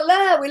love all the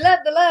love. We love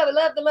the love. We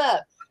love the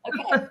love.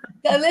 Okay.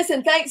 So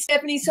listen, thanks,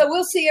 Stephanie. So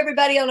we'll see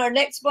everybody on our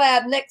next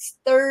Blab next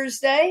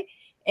Thursday.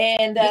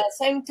 And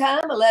same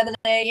time, 11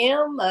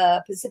 a.m.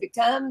 Pacific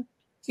time,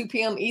 2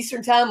 p.m.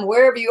 Eastern time,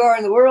 wherever you are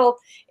in the world.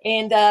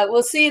 And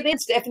we'll see you then,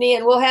 Stephanie.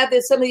 And we'll have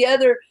some of the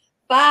other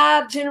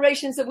 5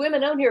 generations of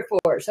women on here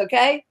for us,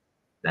 okay?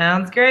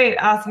 Sounds great.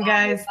 Awesome,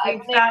 guys.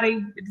 Thanks,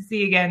 Dottie. Good to see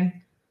you again.